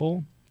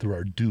example, through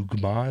our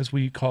dugma, as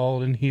we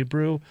call it in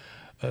Hebrew,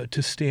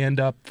 to stand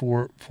up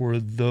for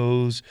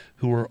those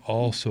who are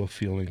also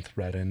feeling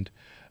threatened,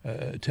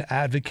 to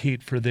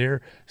advocate for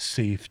their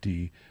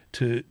safety,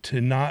 to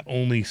not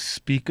only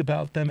speak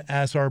about them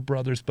as our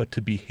brothers, but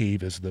to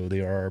behave as though they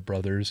are our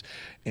brothers,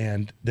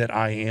 and that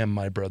I am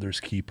my brother's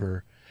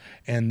keeper,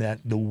 and that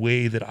the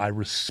way that I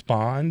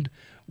respond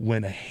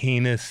when a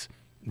heinous,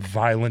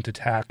 violent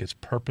attack is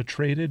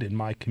perpetrated in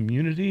my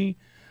community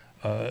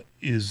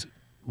is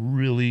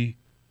really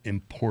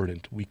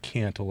important. We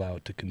can't allow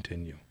it to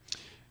continue.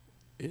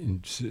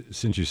 And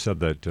since you said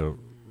that,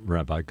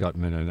 Rabbi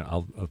Gutmann, and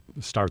I'll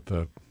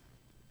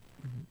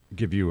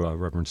give you,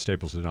 Reverend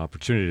Staples, an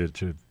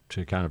opportunity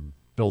to kind of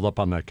build up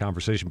on that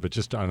conversation, but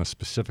just on a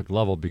specific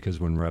level, because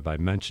when Rabbi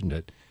mentioned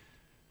it,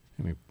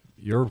 I mean,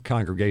 your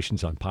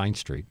congregation's on Pine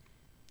Street.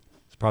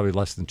 It's probably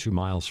less than 2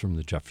 miles from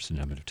the Jefferson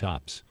Avenue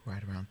Tops.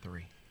 Right around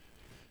 3.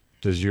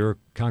 Does your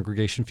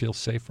congregation feel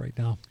safe right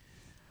now?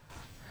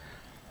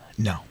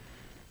 No.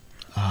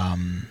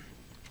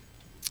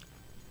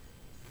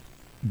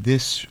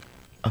 This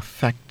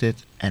affected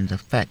and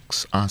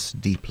affects us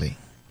deeply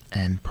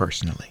and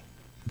personally.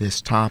 This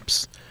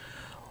Tops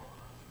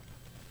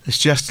is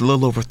just a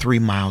little over 3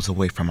 miles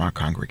away from our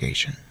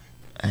congregation.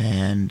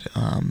 And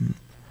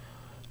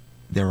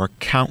there are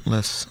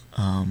countless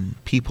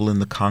people in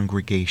the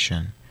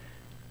congregation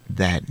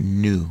that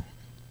knew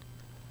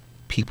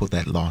people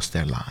that lost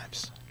their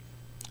lives.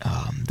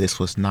 This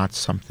was not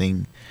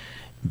something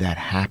that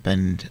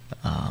happened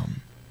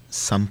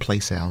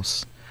someplace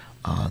else.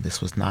 This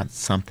was not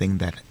something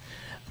that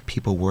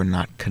people were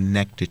not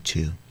connected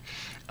to,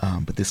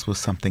 but this was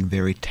something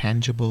very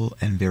tangible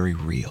and very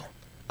real,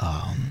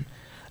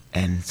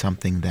 and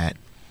something that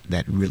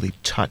really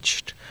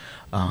touched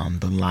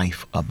the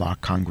life of our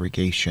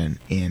congregation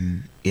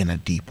in a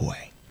deep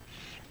way.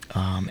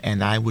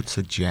 And I would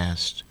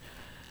suggest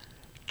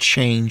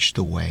change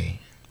the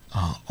way,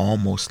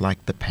 almost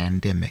like the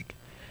pandemic,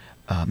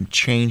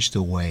 change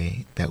the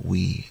way that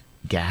we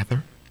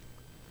gather,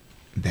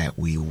 that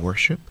we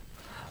worship,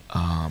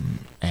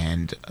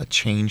 and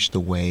change the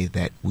way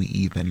that we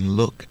even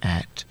look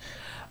at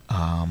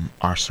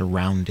our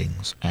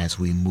surroundings as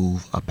we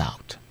move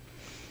about.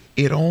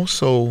 It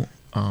also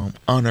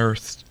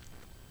unearthed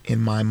in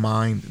my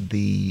mind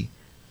the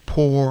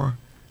poor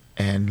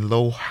and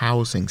low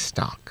housing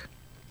stock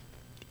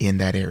in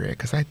that area,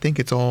 because I think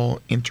it's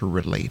all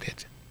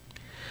interrelated.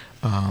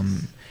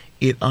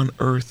 It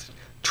unearthed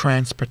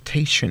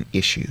transportation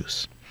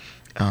issues.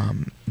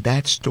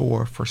 That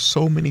store, for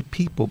so many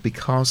people,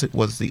 because it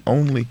was the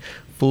only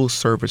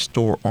full-service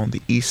store on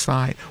the east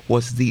side,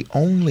 was the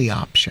only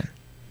option.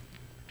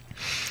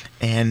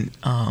 And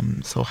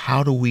so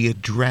how do we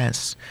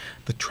address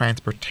the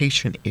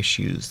transportation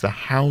issues, the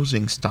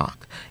housing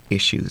stock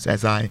issues?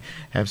 As I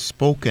have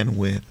spoken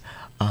with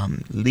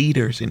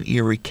leaders in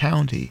Erie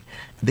County,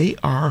 they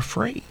are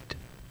afraid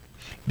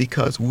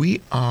because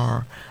we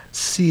are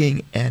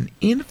seeing an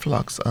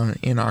influx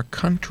in our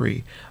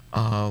country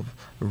of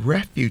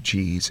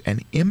refugees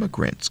and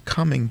immigrants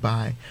coming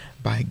by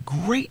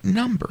great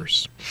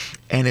numbers.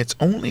 And it's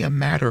only a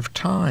matter of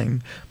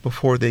time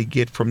before they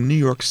get from New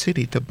York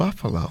City to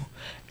Buffalo.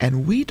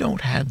 And we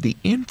don't have the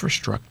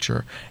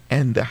infrastructure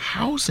and the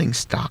housing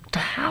stock to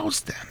house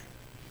them.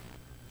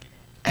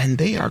 And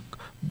they are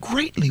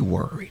greatly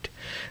worried.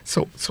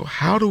 So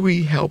how do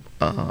we help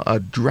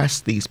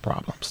address these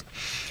problems?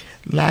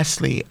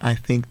 Lastly, I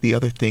think the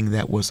other thing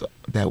that was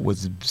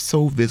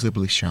so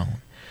visibly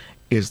shown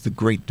is the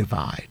great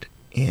divide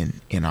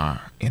in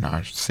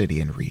our city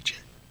and region.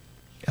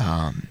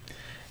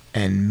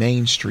 And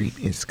Main Street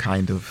is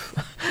kind of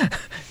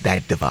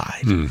that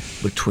divide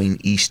between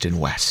East and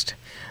West.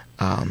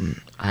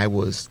 I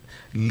was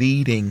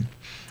leading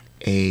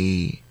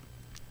a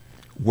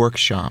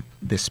workshop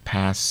this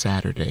past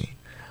Saturday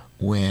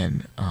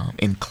when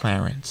in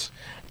Clarence,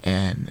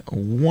 and a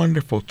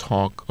wonderful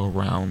talk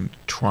around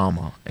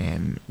trauma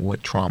and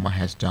what trauma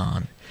has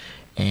done.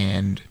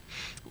 And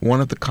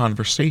one of the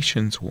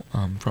conversations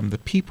from the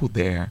people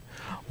there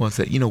was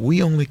that,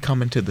 we only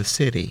come into the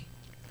city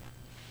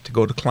to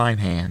go to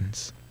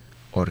Kleinhand's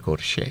or to go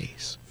to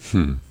Shays.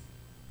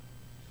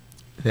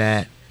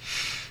 That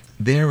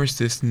there is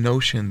this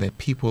notion that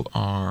people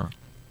are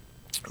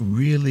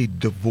really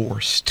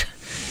divorced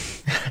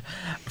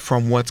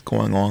from what's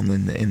going on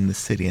in the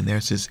city, and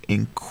there's this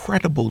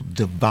incredible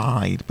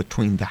divide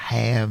between the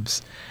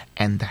haves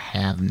and the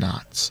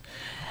have-nots.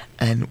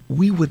 And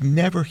we would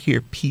never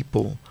hear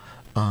people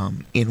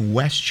in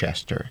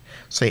Westchester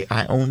say,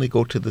 I only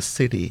go to the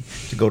city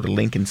to go to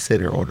Lincoln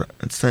Center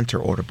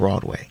or to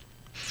Broadway.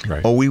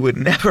 Right. Or we would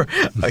never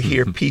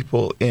hear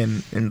people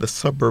in the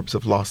suburbs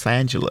of Los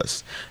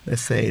Angeles that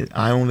say,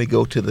 I only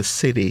go to the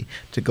city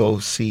to go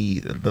see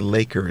the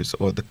Lakers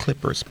or the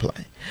Clippers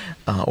play,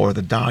 or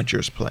the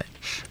Dodgers play.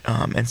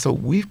 And so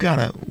we've got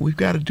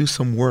to do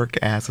some work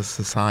as a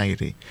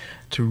society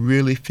to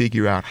really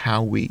figure out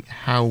how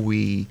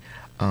we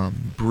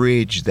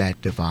bridge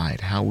that divide,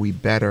 how we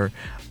better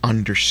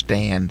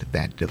understand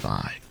that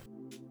divide.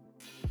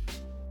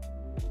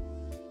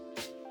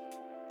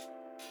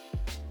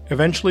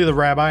 Eventually, the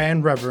rabbi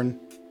and reverend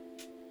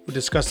would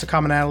discuss the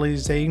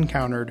commonalities they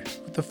encountered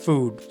with the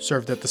food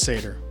served at the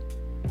Seder.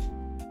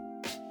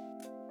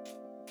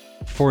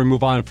 Before we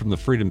move on from the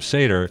Freedom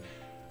Seder,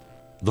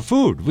 the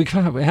food. We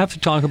have to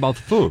talk about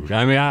the food.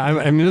 I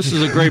mean, this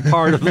is a great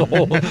part of the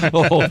whole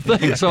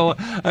thing. So,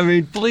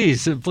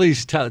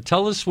 please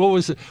tell us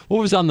what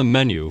was on the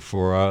menu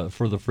for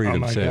the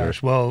Freedom Seder. Oh my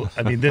gosh! Well,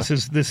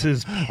 this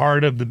is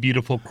part of the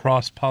beautiful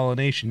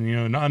cross-pollination.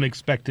 In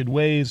unexpected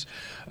ways,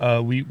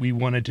 we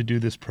wanted to do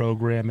this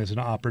program as an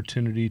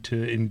opportunity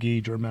to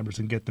engage our members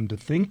and get them to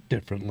think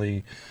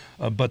differently.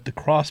 But the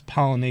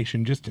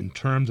cross-pollination, just in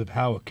terms of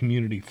how a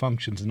community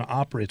functions and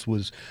operates,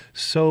 was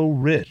so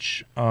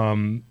rich.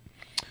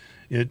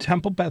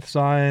 Temple Beth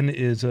Zion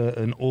is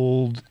an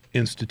old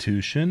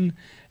institution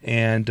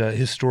and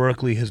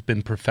historically has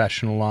been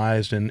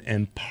professionalized,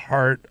 and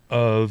part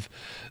of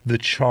the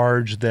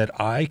charge that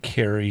I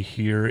carry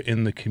here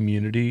in the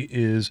community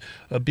is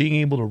being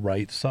able to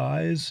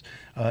right-size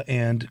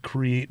and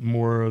create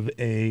more of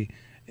a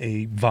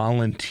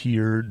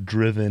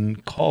volunteer-driven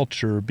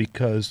culture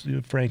because,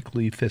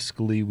 frankly,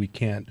 fiscally, we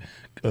can't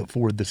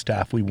afford the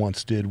staff we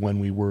once did when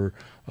we were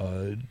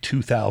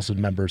 2,000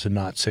 members and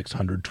not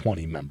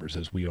 620 members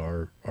as we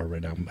are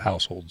right now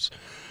households.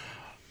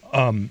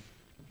 And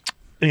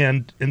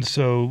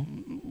so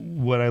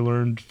what I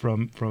learned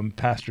from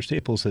Pastor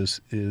Staples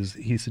is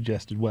he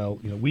suggested, well,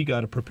 we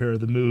got to prepare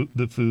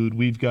the food,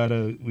 we've got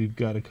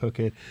to cook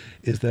it.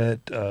 Is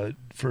that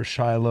for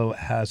Shiloh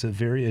has a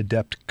very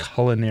adept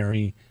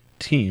culinary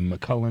team, a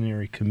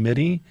culinary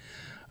committee,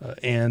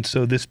 and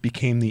so this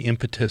became the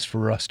impetus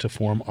for us to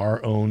form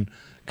our own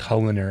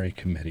culinary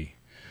committee.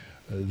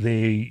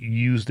 They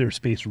use their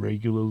space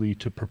regularly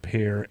to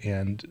prepare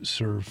and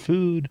serve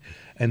food,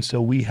 and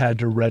so we had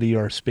to ready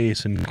our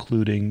space,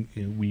 including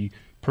we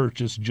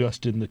purchased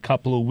just in the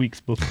couple of weeks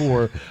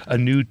before a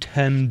new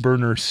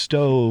 10-burner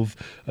stove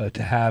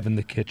to have in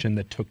the kitchen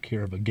that took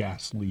care of a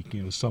gas leak.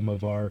 Some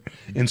of our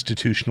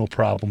institutional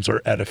problems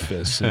are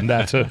edifice, and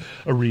that's a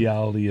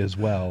reality as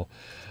well.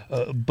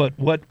 But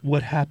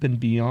what happened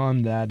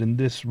beyond that, and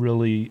this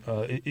really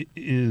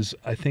is,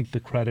 I think, the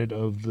credit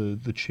of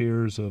the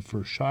chairs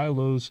for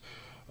Shiloh's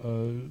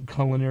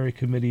culinary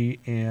committee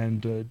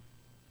and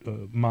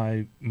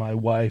my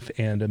wife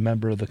and a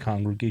member of the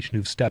congregation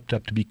who've stepped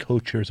up to be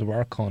co-chairs of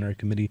our culinary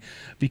committee,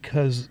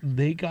 because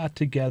they got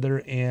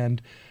together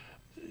and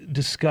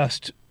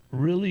discussed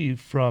really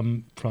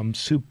from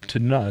soup to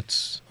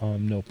nuts,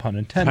 no pun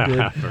intended,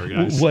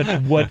 nice.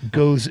 what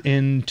goes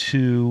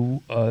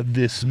into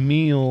this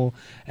meal.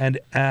 And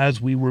as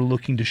we were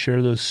looking to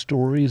share those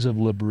stories of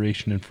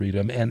liberation and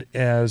freedom, and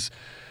as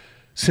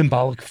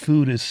symbolic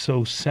food is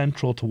so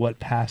central to what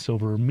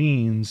Passover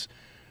means,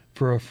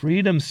 for a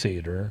Freedom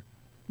Seder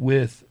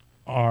with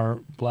our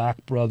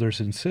Black brothers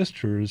and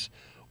sisters,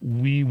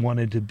 we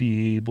wanted to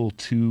be able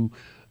to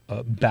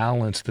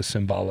balance the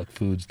symbolic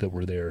foods that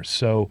were there.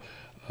 So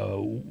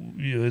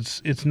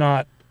it's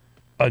not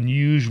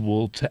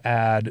unusual to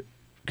add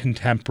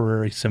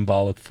contemporary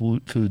symbolic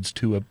foods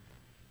to a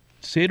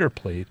Seder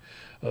plate,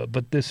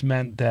 but this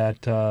meant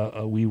that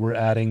we were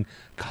adding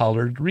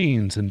collard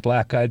greens and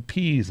black-eyed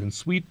peas and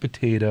sweet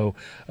potato,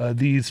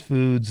 these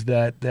foods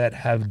that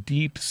have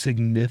deep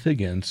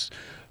significance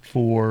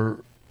for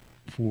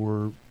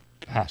for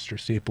Pastor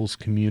Staples'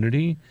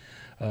 community,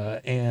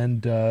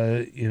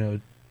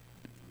 and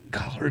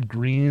collard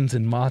greens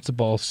and matzo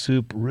ball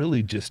soup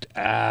really just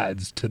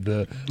adds to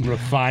the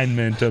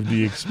refinement of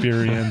the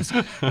experience.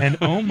 And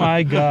oh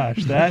my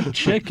gosh, that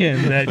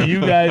chicken that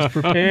you guys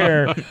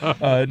prepare,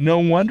 no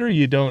wonder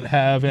you don't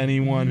have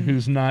anyone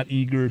who's not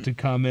eager to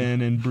come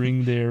in and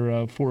bring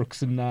their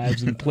forks and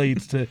knives and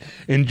plates to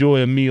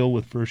enjoy a meal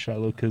with First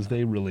Shiloh, because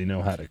they really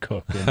know how to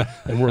cook,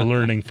 and we're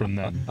learning from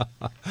them.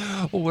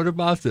 Well, what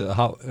about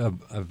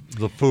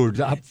the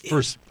food?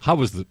 First, how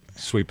was the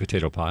sweet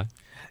potato pie?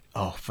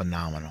 Oh,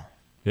 phenomenal.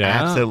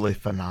 Yeah? Absolutely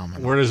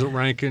phenomenal. Where does it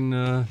rank in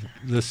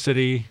the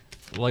city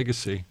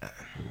legacy?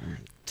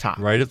 Top.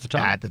 Right at the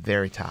top? At the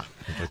very top.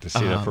 I'd like to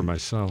see that for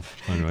myself.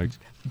 Anyway.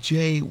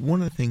 Jay,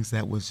 one of the things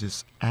that was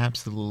just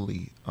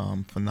absolutely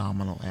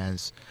phenomenal,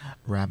 as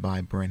Rabbi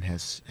Brent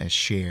has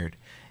shared,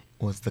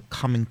 was the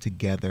coming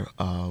together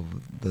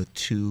of the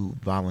two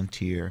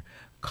volunteer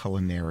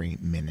culinary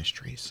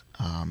ministries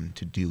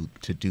to do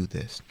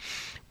this.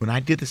 When I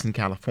did this in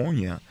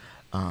California,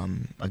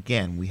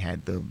 again, we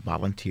had the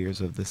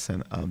volunteers of the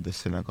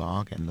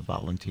synagogue and the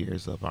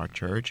volunteers of our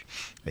church.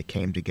 They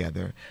came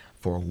together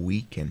for a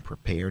week and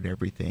prepared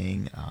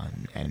everything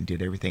and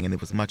did everything. And it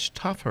was much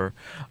tougher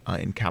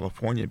in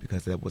California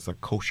because there was a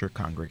kosher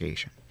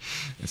congregation,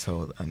 and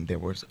so there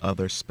was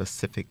other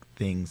specific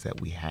things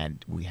that we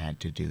had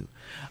to do.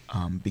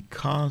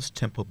 Because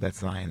Temple Beth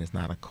Zion is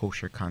not a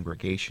kosher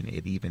congregation,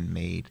 it even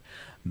made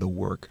the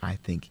work, I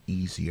think,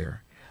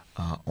 easier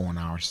on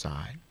our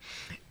side.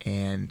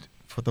 And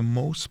for the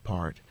most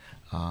part,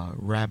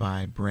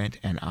 Rabbi Brent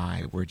and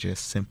I were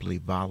just simply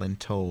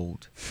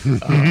voluntold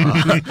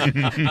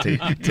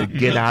to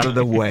get out of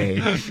the way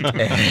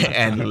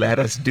and let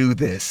us do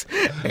this.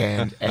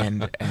 And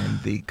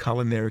the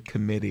culinary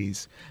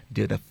committees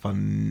did a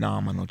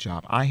phenomenal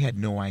job. I had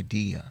no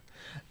idea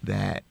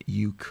that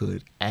you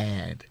could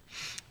add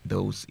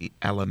those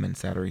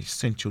elements that are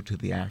essential to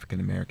the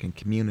African American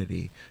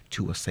community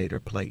to a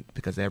Seder plate,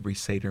 because every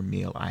Seder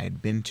meal I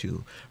had been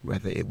to,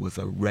 whether it was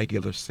a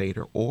regular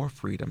Seder or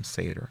Freedom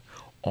Seder,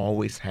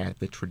 always had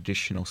the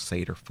traditional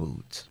Seder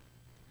foods.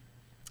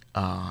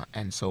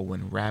 And so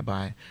when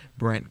Rabbi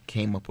Brent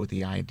came up with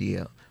the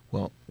idea,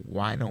 well,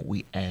 why don't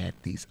we add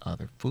these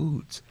other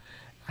foods?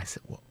 I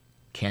said, well,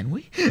 can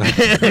we?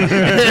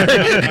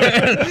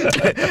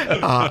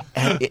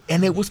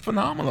 And it was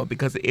phenomenal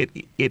because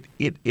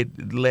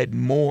it led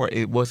more.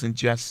 It wasn't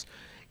just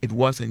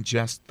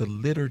the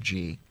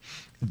liturgy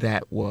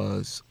that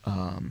was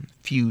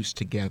fused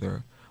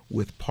together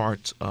with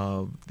parts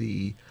of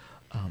the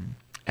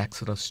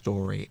Exodus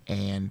story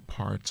and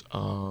parts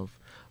of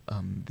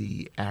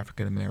the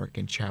African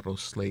American chattel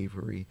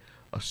slavery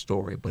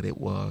story, but it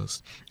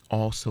was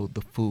also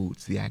the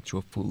foods, the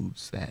actual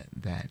foods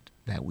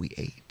that we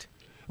ate.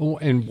 Oh,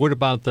 and what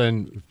about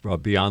then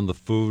beyond the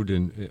food?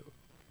 And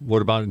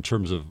what about in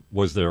terms of,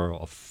 was there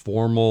a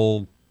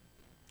formal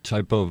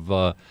type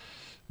of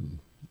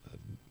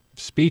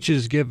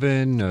speeches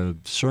given,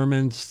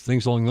 sermons,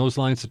 things along those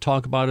lines to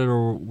talk about it,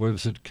 or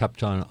was it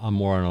kept on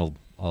more on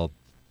a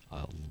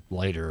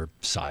lighter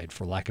side,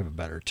 for lack of a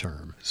better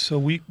term? So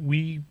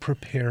we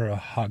prepare a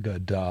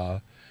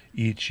Haggadah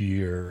each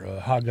year.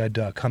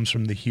 Haggadah comes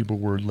from the Hebrew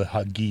word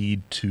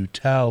lehagid, to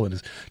tell, and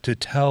is to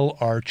tell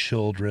our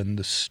children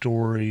the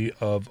story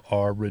of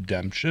our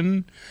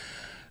redemption.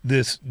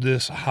 This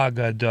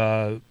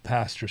Haggadah,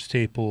 Pastor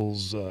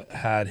Staples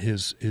had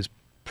his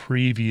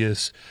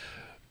previous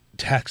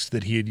text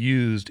that he had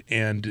used,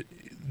 and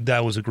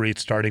that was a great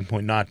starting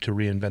point, not to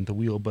reinvent the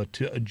wheel, but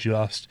to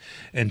adjust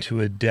and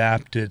to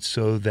adapt it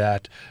so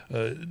that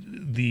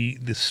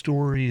the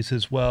stories,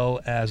 as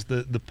well as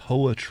the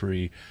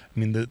poetry, I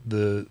mean,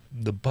 the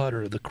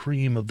butter, the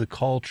cream of the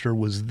culture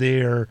was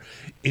there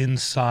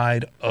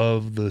inside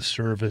of the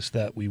service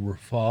that we were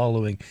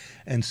following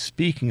and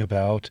speaking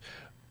about.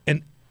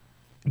 And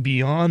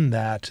beyond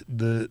that,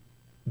 the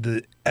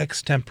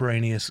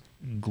extemporaneous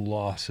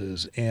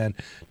glosses, and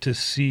to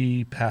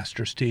see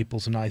Pastor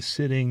Staples and I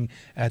sitting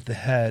at the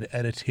head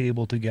at a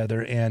table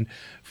together, and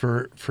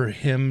for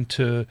him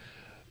to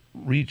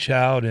reach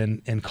out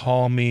and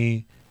call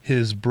me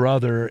his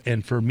brother,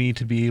 and for me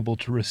to be able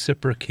to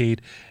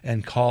reciprocate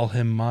and call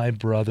him my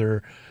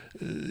brother,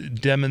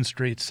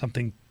 demonstrates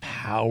something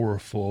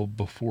powerful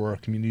before our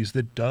communities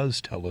that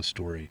does tell a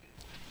story.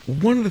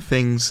 One of the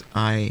things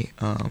I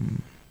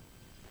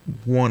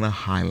want to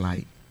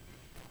highlight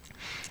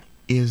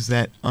is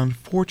that,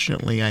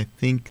 unfortunately, I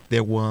think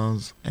there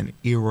was an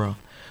era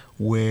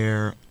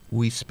where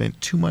we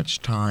spent too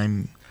much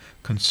time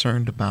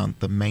concerned about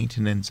the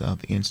maintenance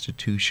of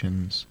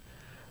institutions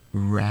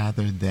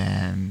rather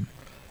than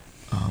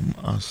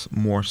a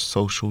more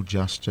social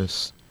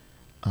justice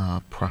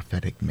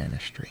prophetic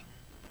ministry.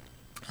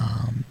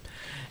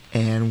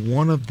 And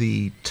one of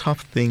the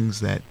tough things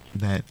that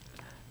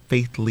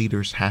faith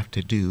leaders have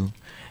to do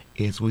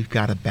is we've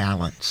got to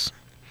balance,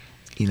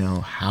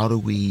 how do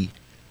we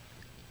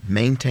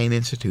maintain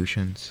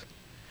institutions?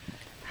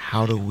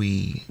 How do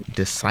we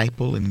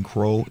disciple and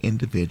grow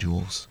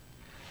individuals?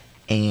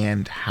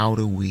 and how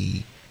do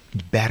we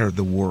better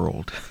the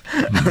world?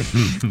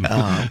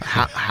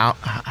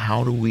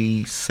 How do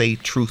we say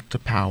truth to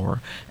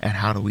power, and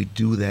how do we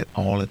do that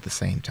all at the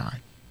same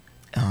time?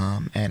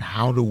 And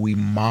how do we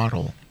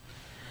model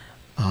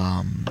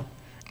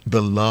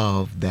the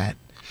love that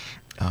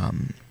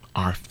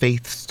our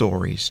faith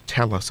stories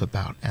tell us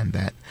about, and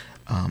that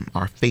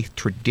our faith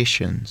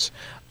traditions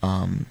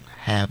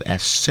have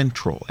as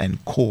central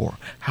and core?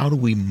 How do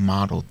we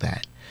model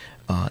that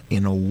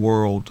in a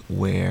world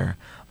where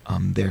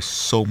there's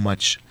so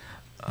much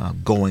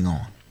going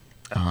on?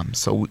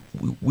 So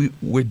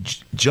we're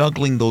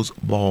juggling those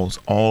balls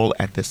all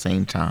at the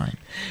same time.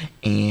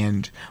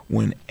 And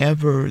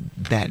whenever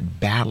that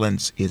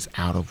balance is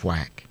out of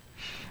whack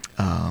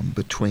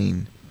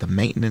between the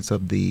maintenance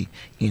of the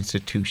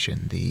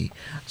institution, the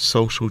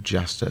social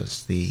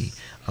justice, the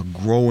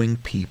growing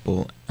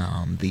people,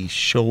 the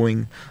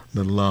showing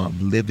the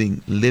love,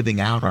 living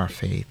out our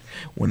faith,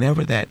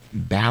 whenever that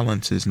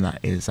balance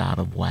is out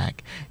of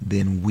whack,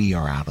 then we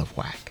are out of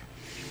whack.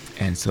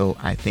 And so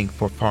I think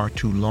for far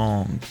too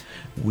long,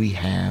 we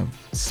have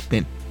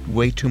spent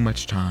way too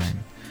much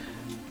time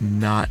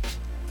not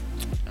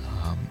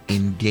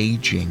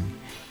engaging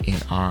in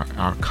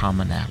our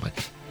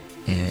commonality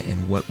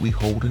and what we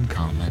hold in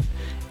common,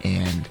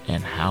 and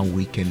how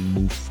we can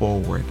move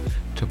forward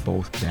to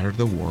both better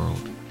the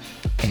world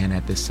and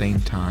at the same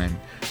time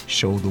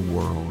show the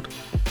world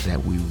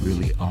that we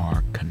really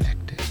are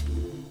connected,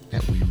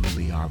 that we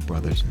really are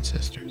brothers and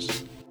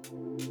sisters.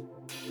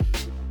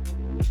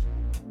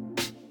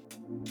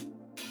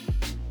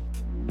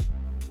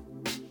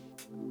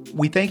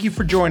 We thank you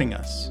for joining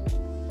us.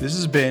 This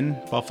has been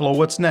Buffalo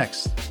What's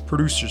Next,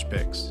 Producer's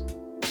Picks.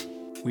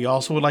 We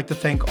also would like to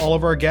thank all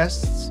of our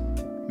guests: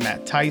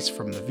 Matt Tice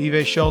from the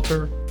Vive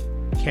Shelter,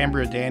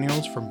 Cambria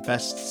Daniels from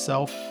Best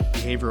Self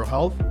Behavioral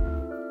Health,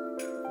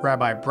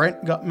 Rabbi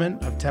Brent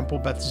Gutmann of Temple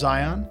Beth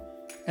Zion,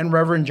 and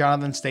Reverend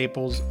Jonathan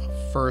Staples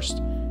of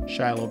First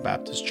Shiloh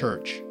Baptist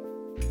Church.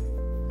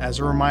 As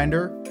a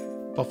reminder,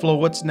 Buffalo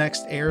What's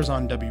Next airs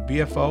on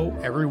WBFO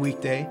every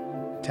weekday,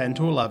 10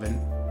 to 11,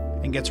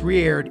 and gets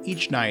re-aired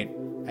each night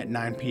at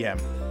 9 p.m.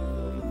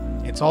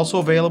 It's also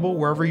available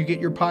wherever you get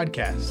your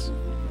podcasts,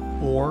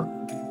 or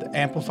the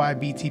Amplify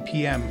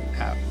BTPM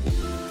app.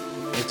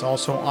 It's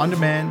also on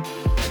demand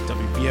at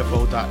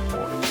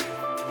WBFO.org.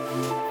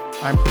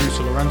 I'm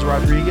producer Lorenzo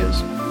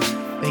Rodriguez.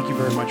 Thank you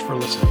very much for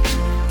listening.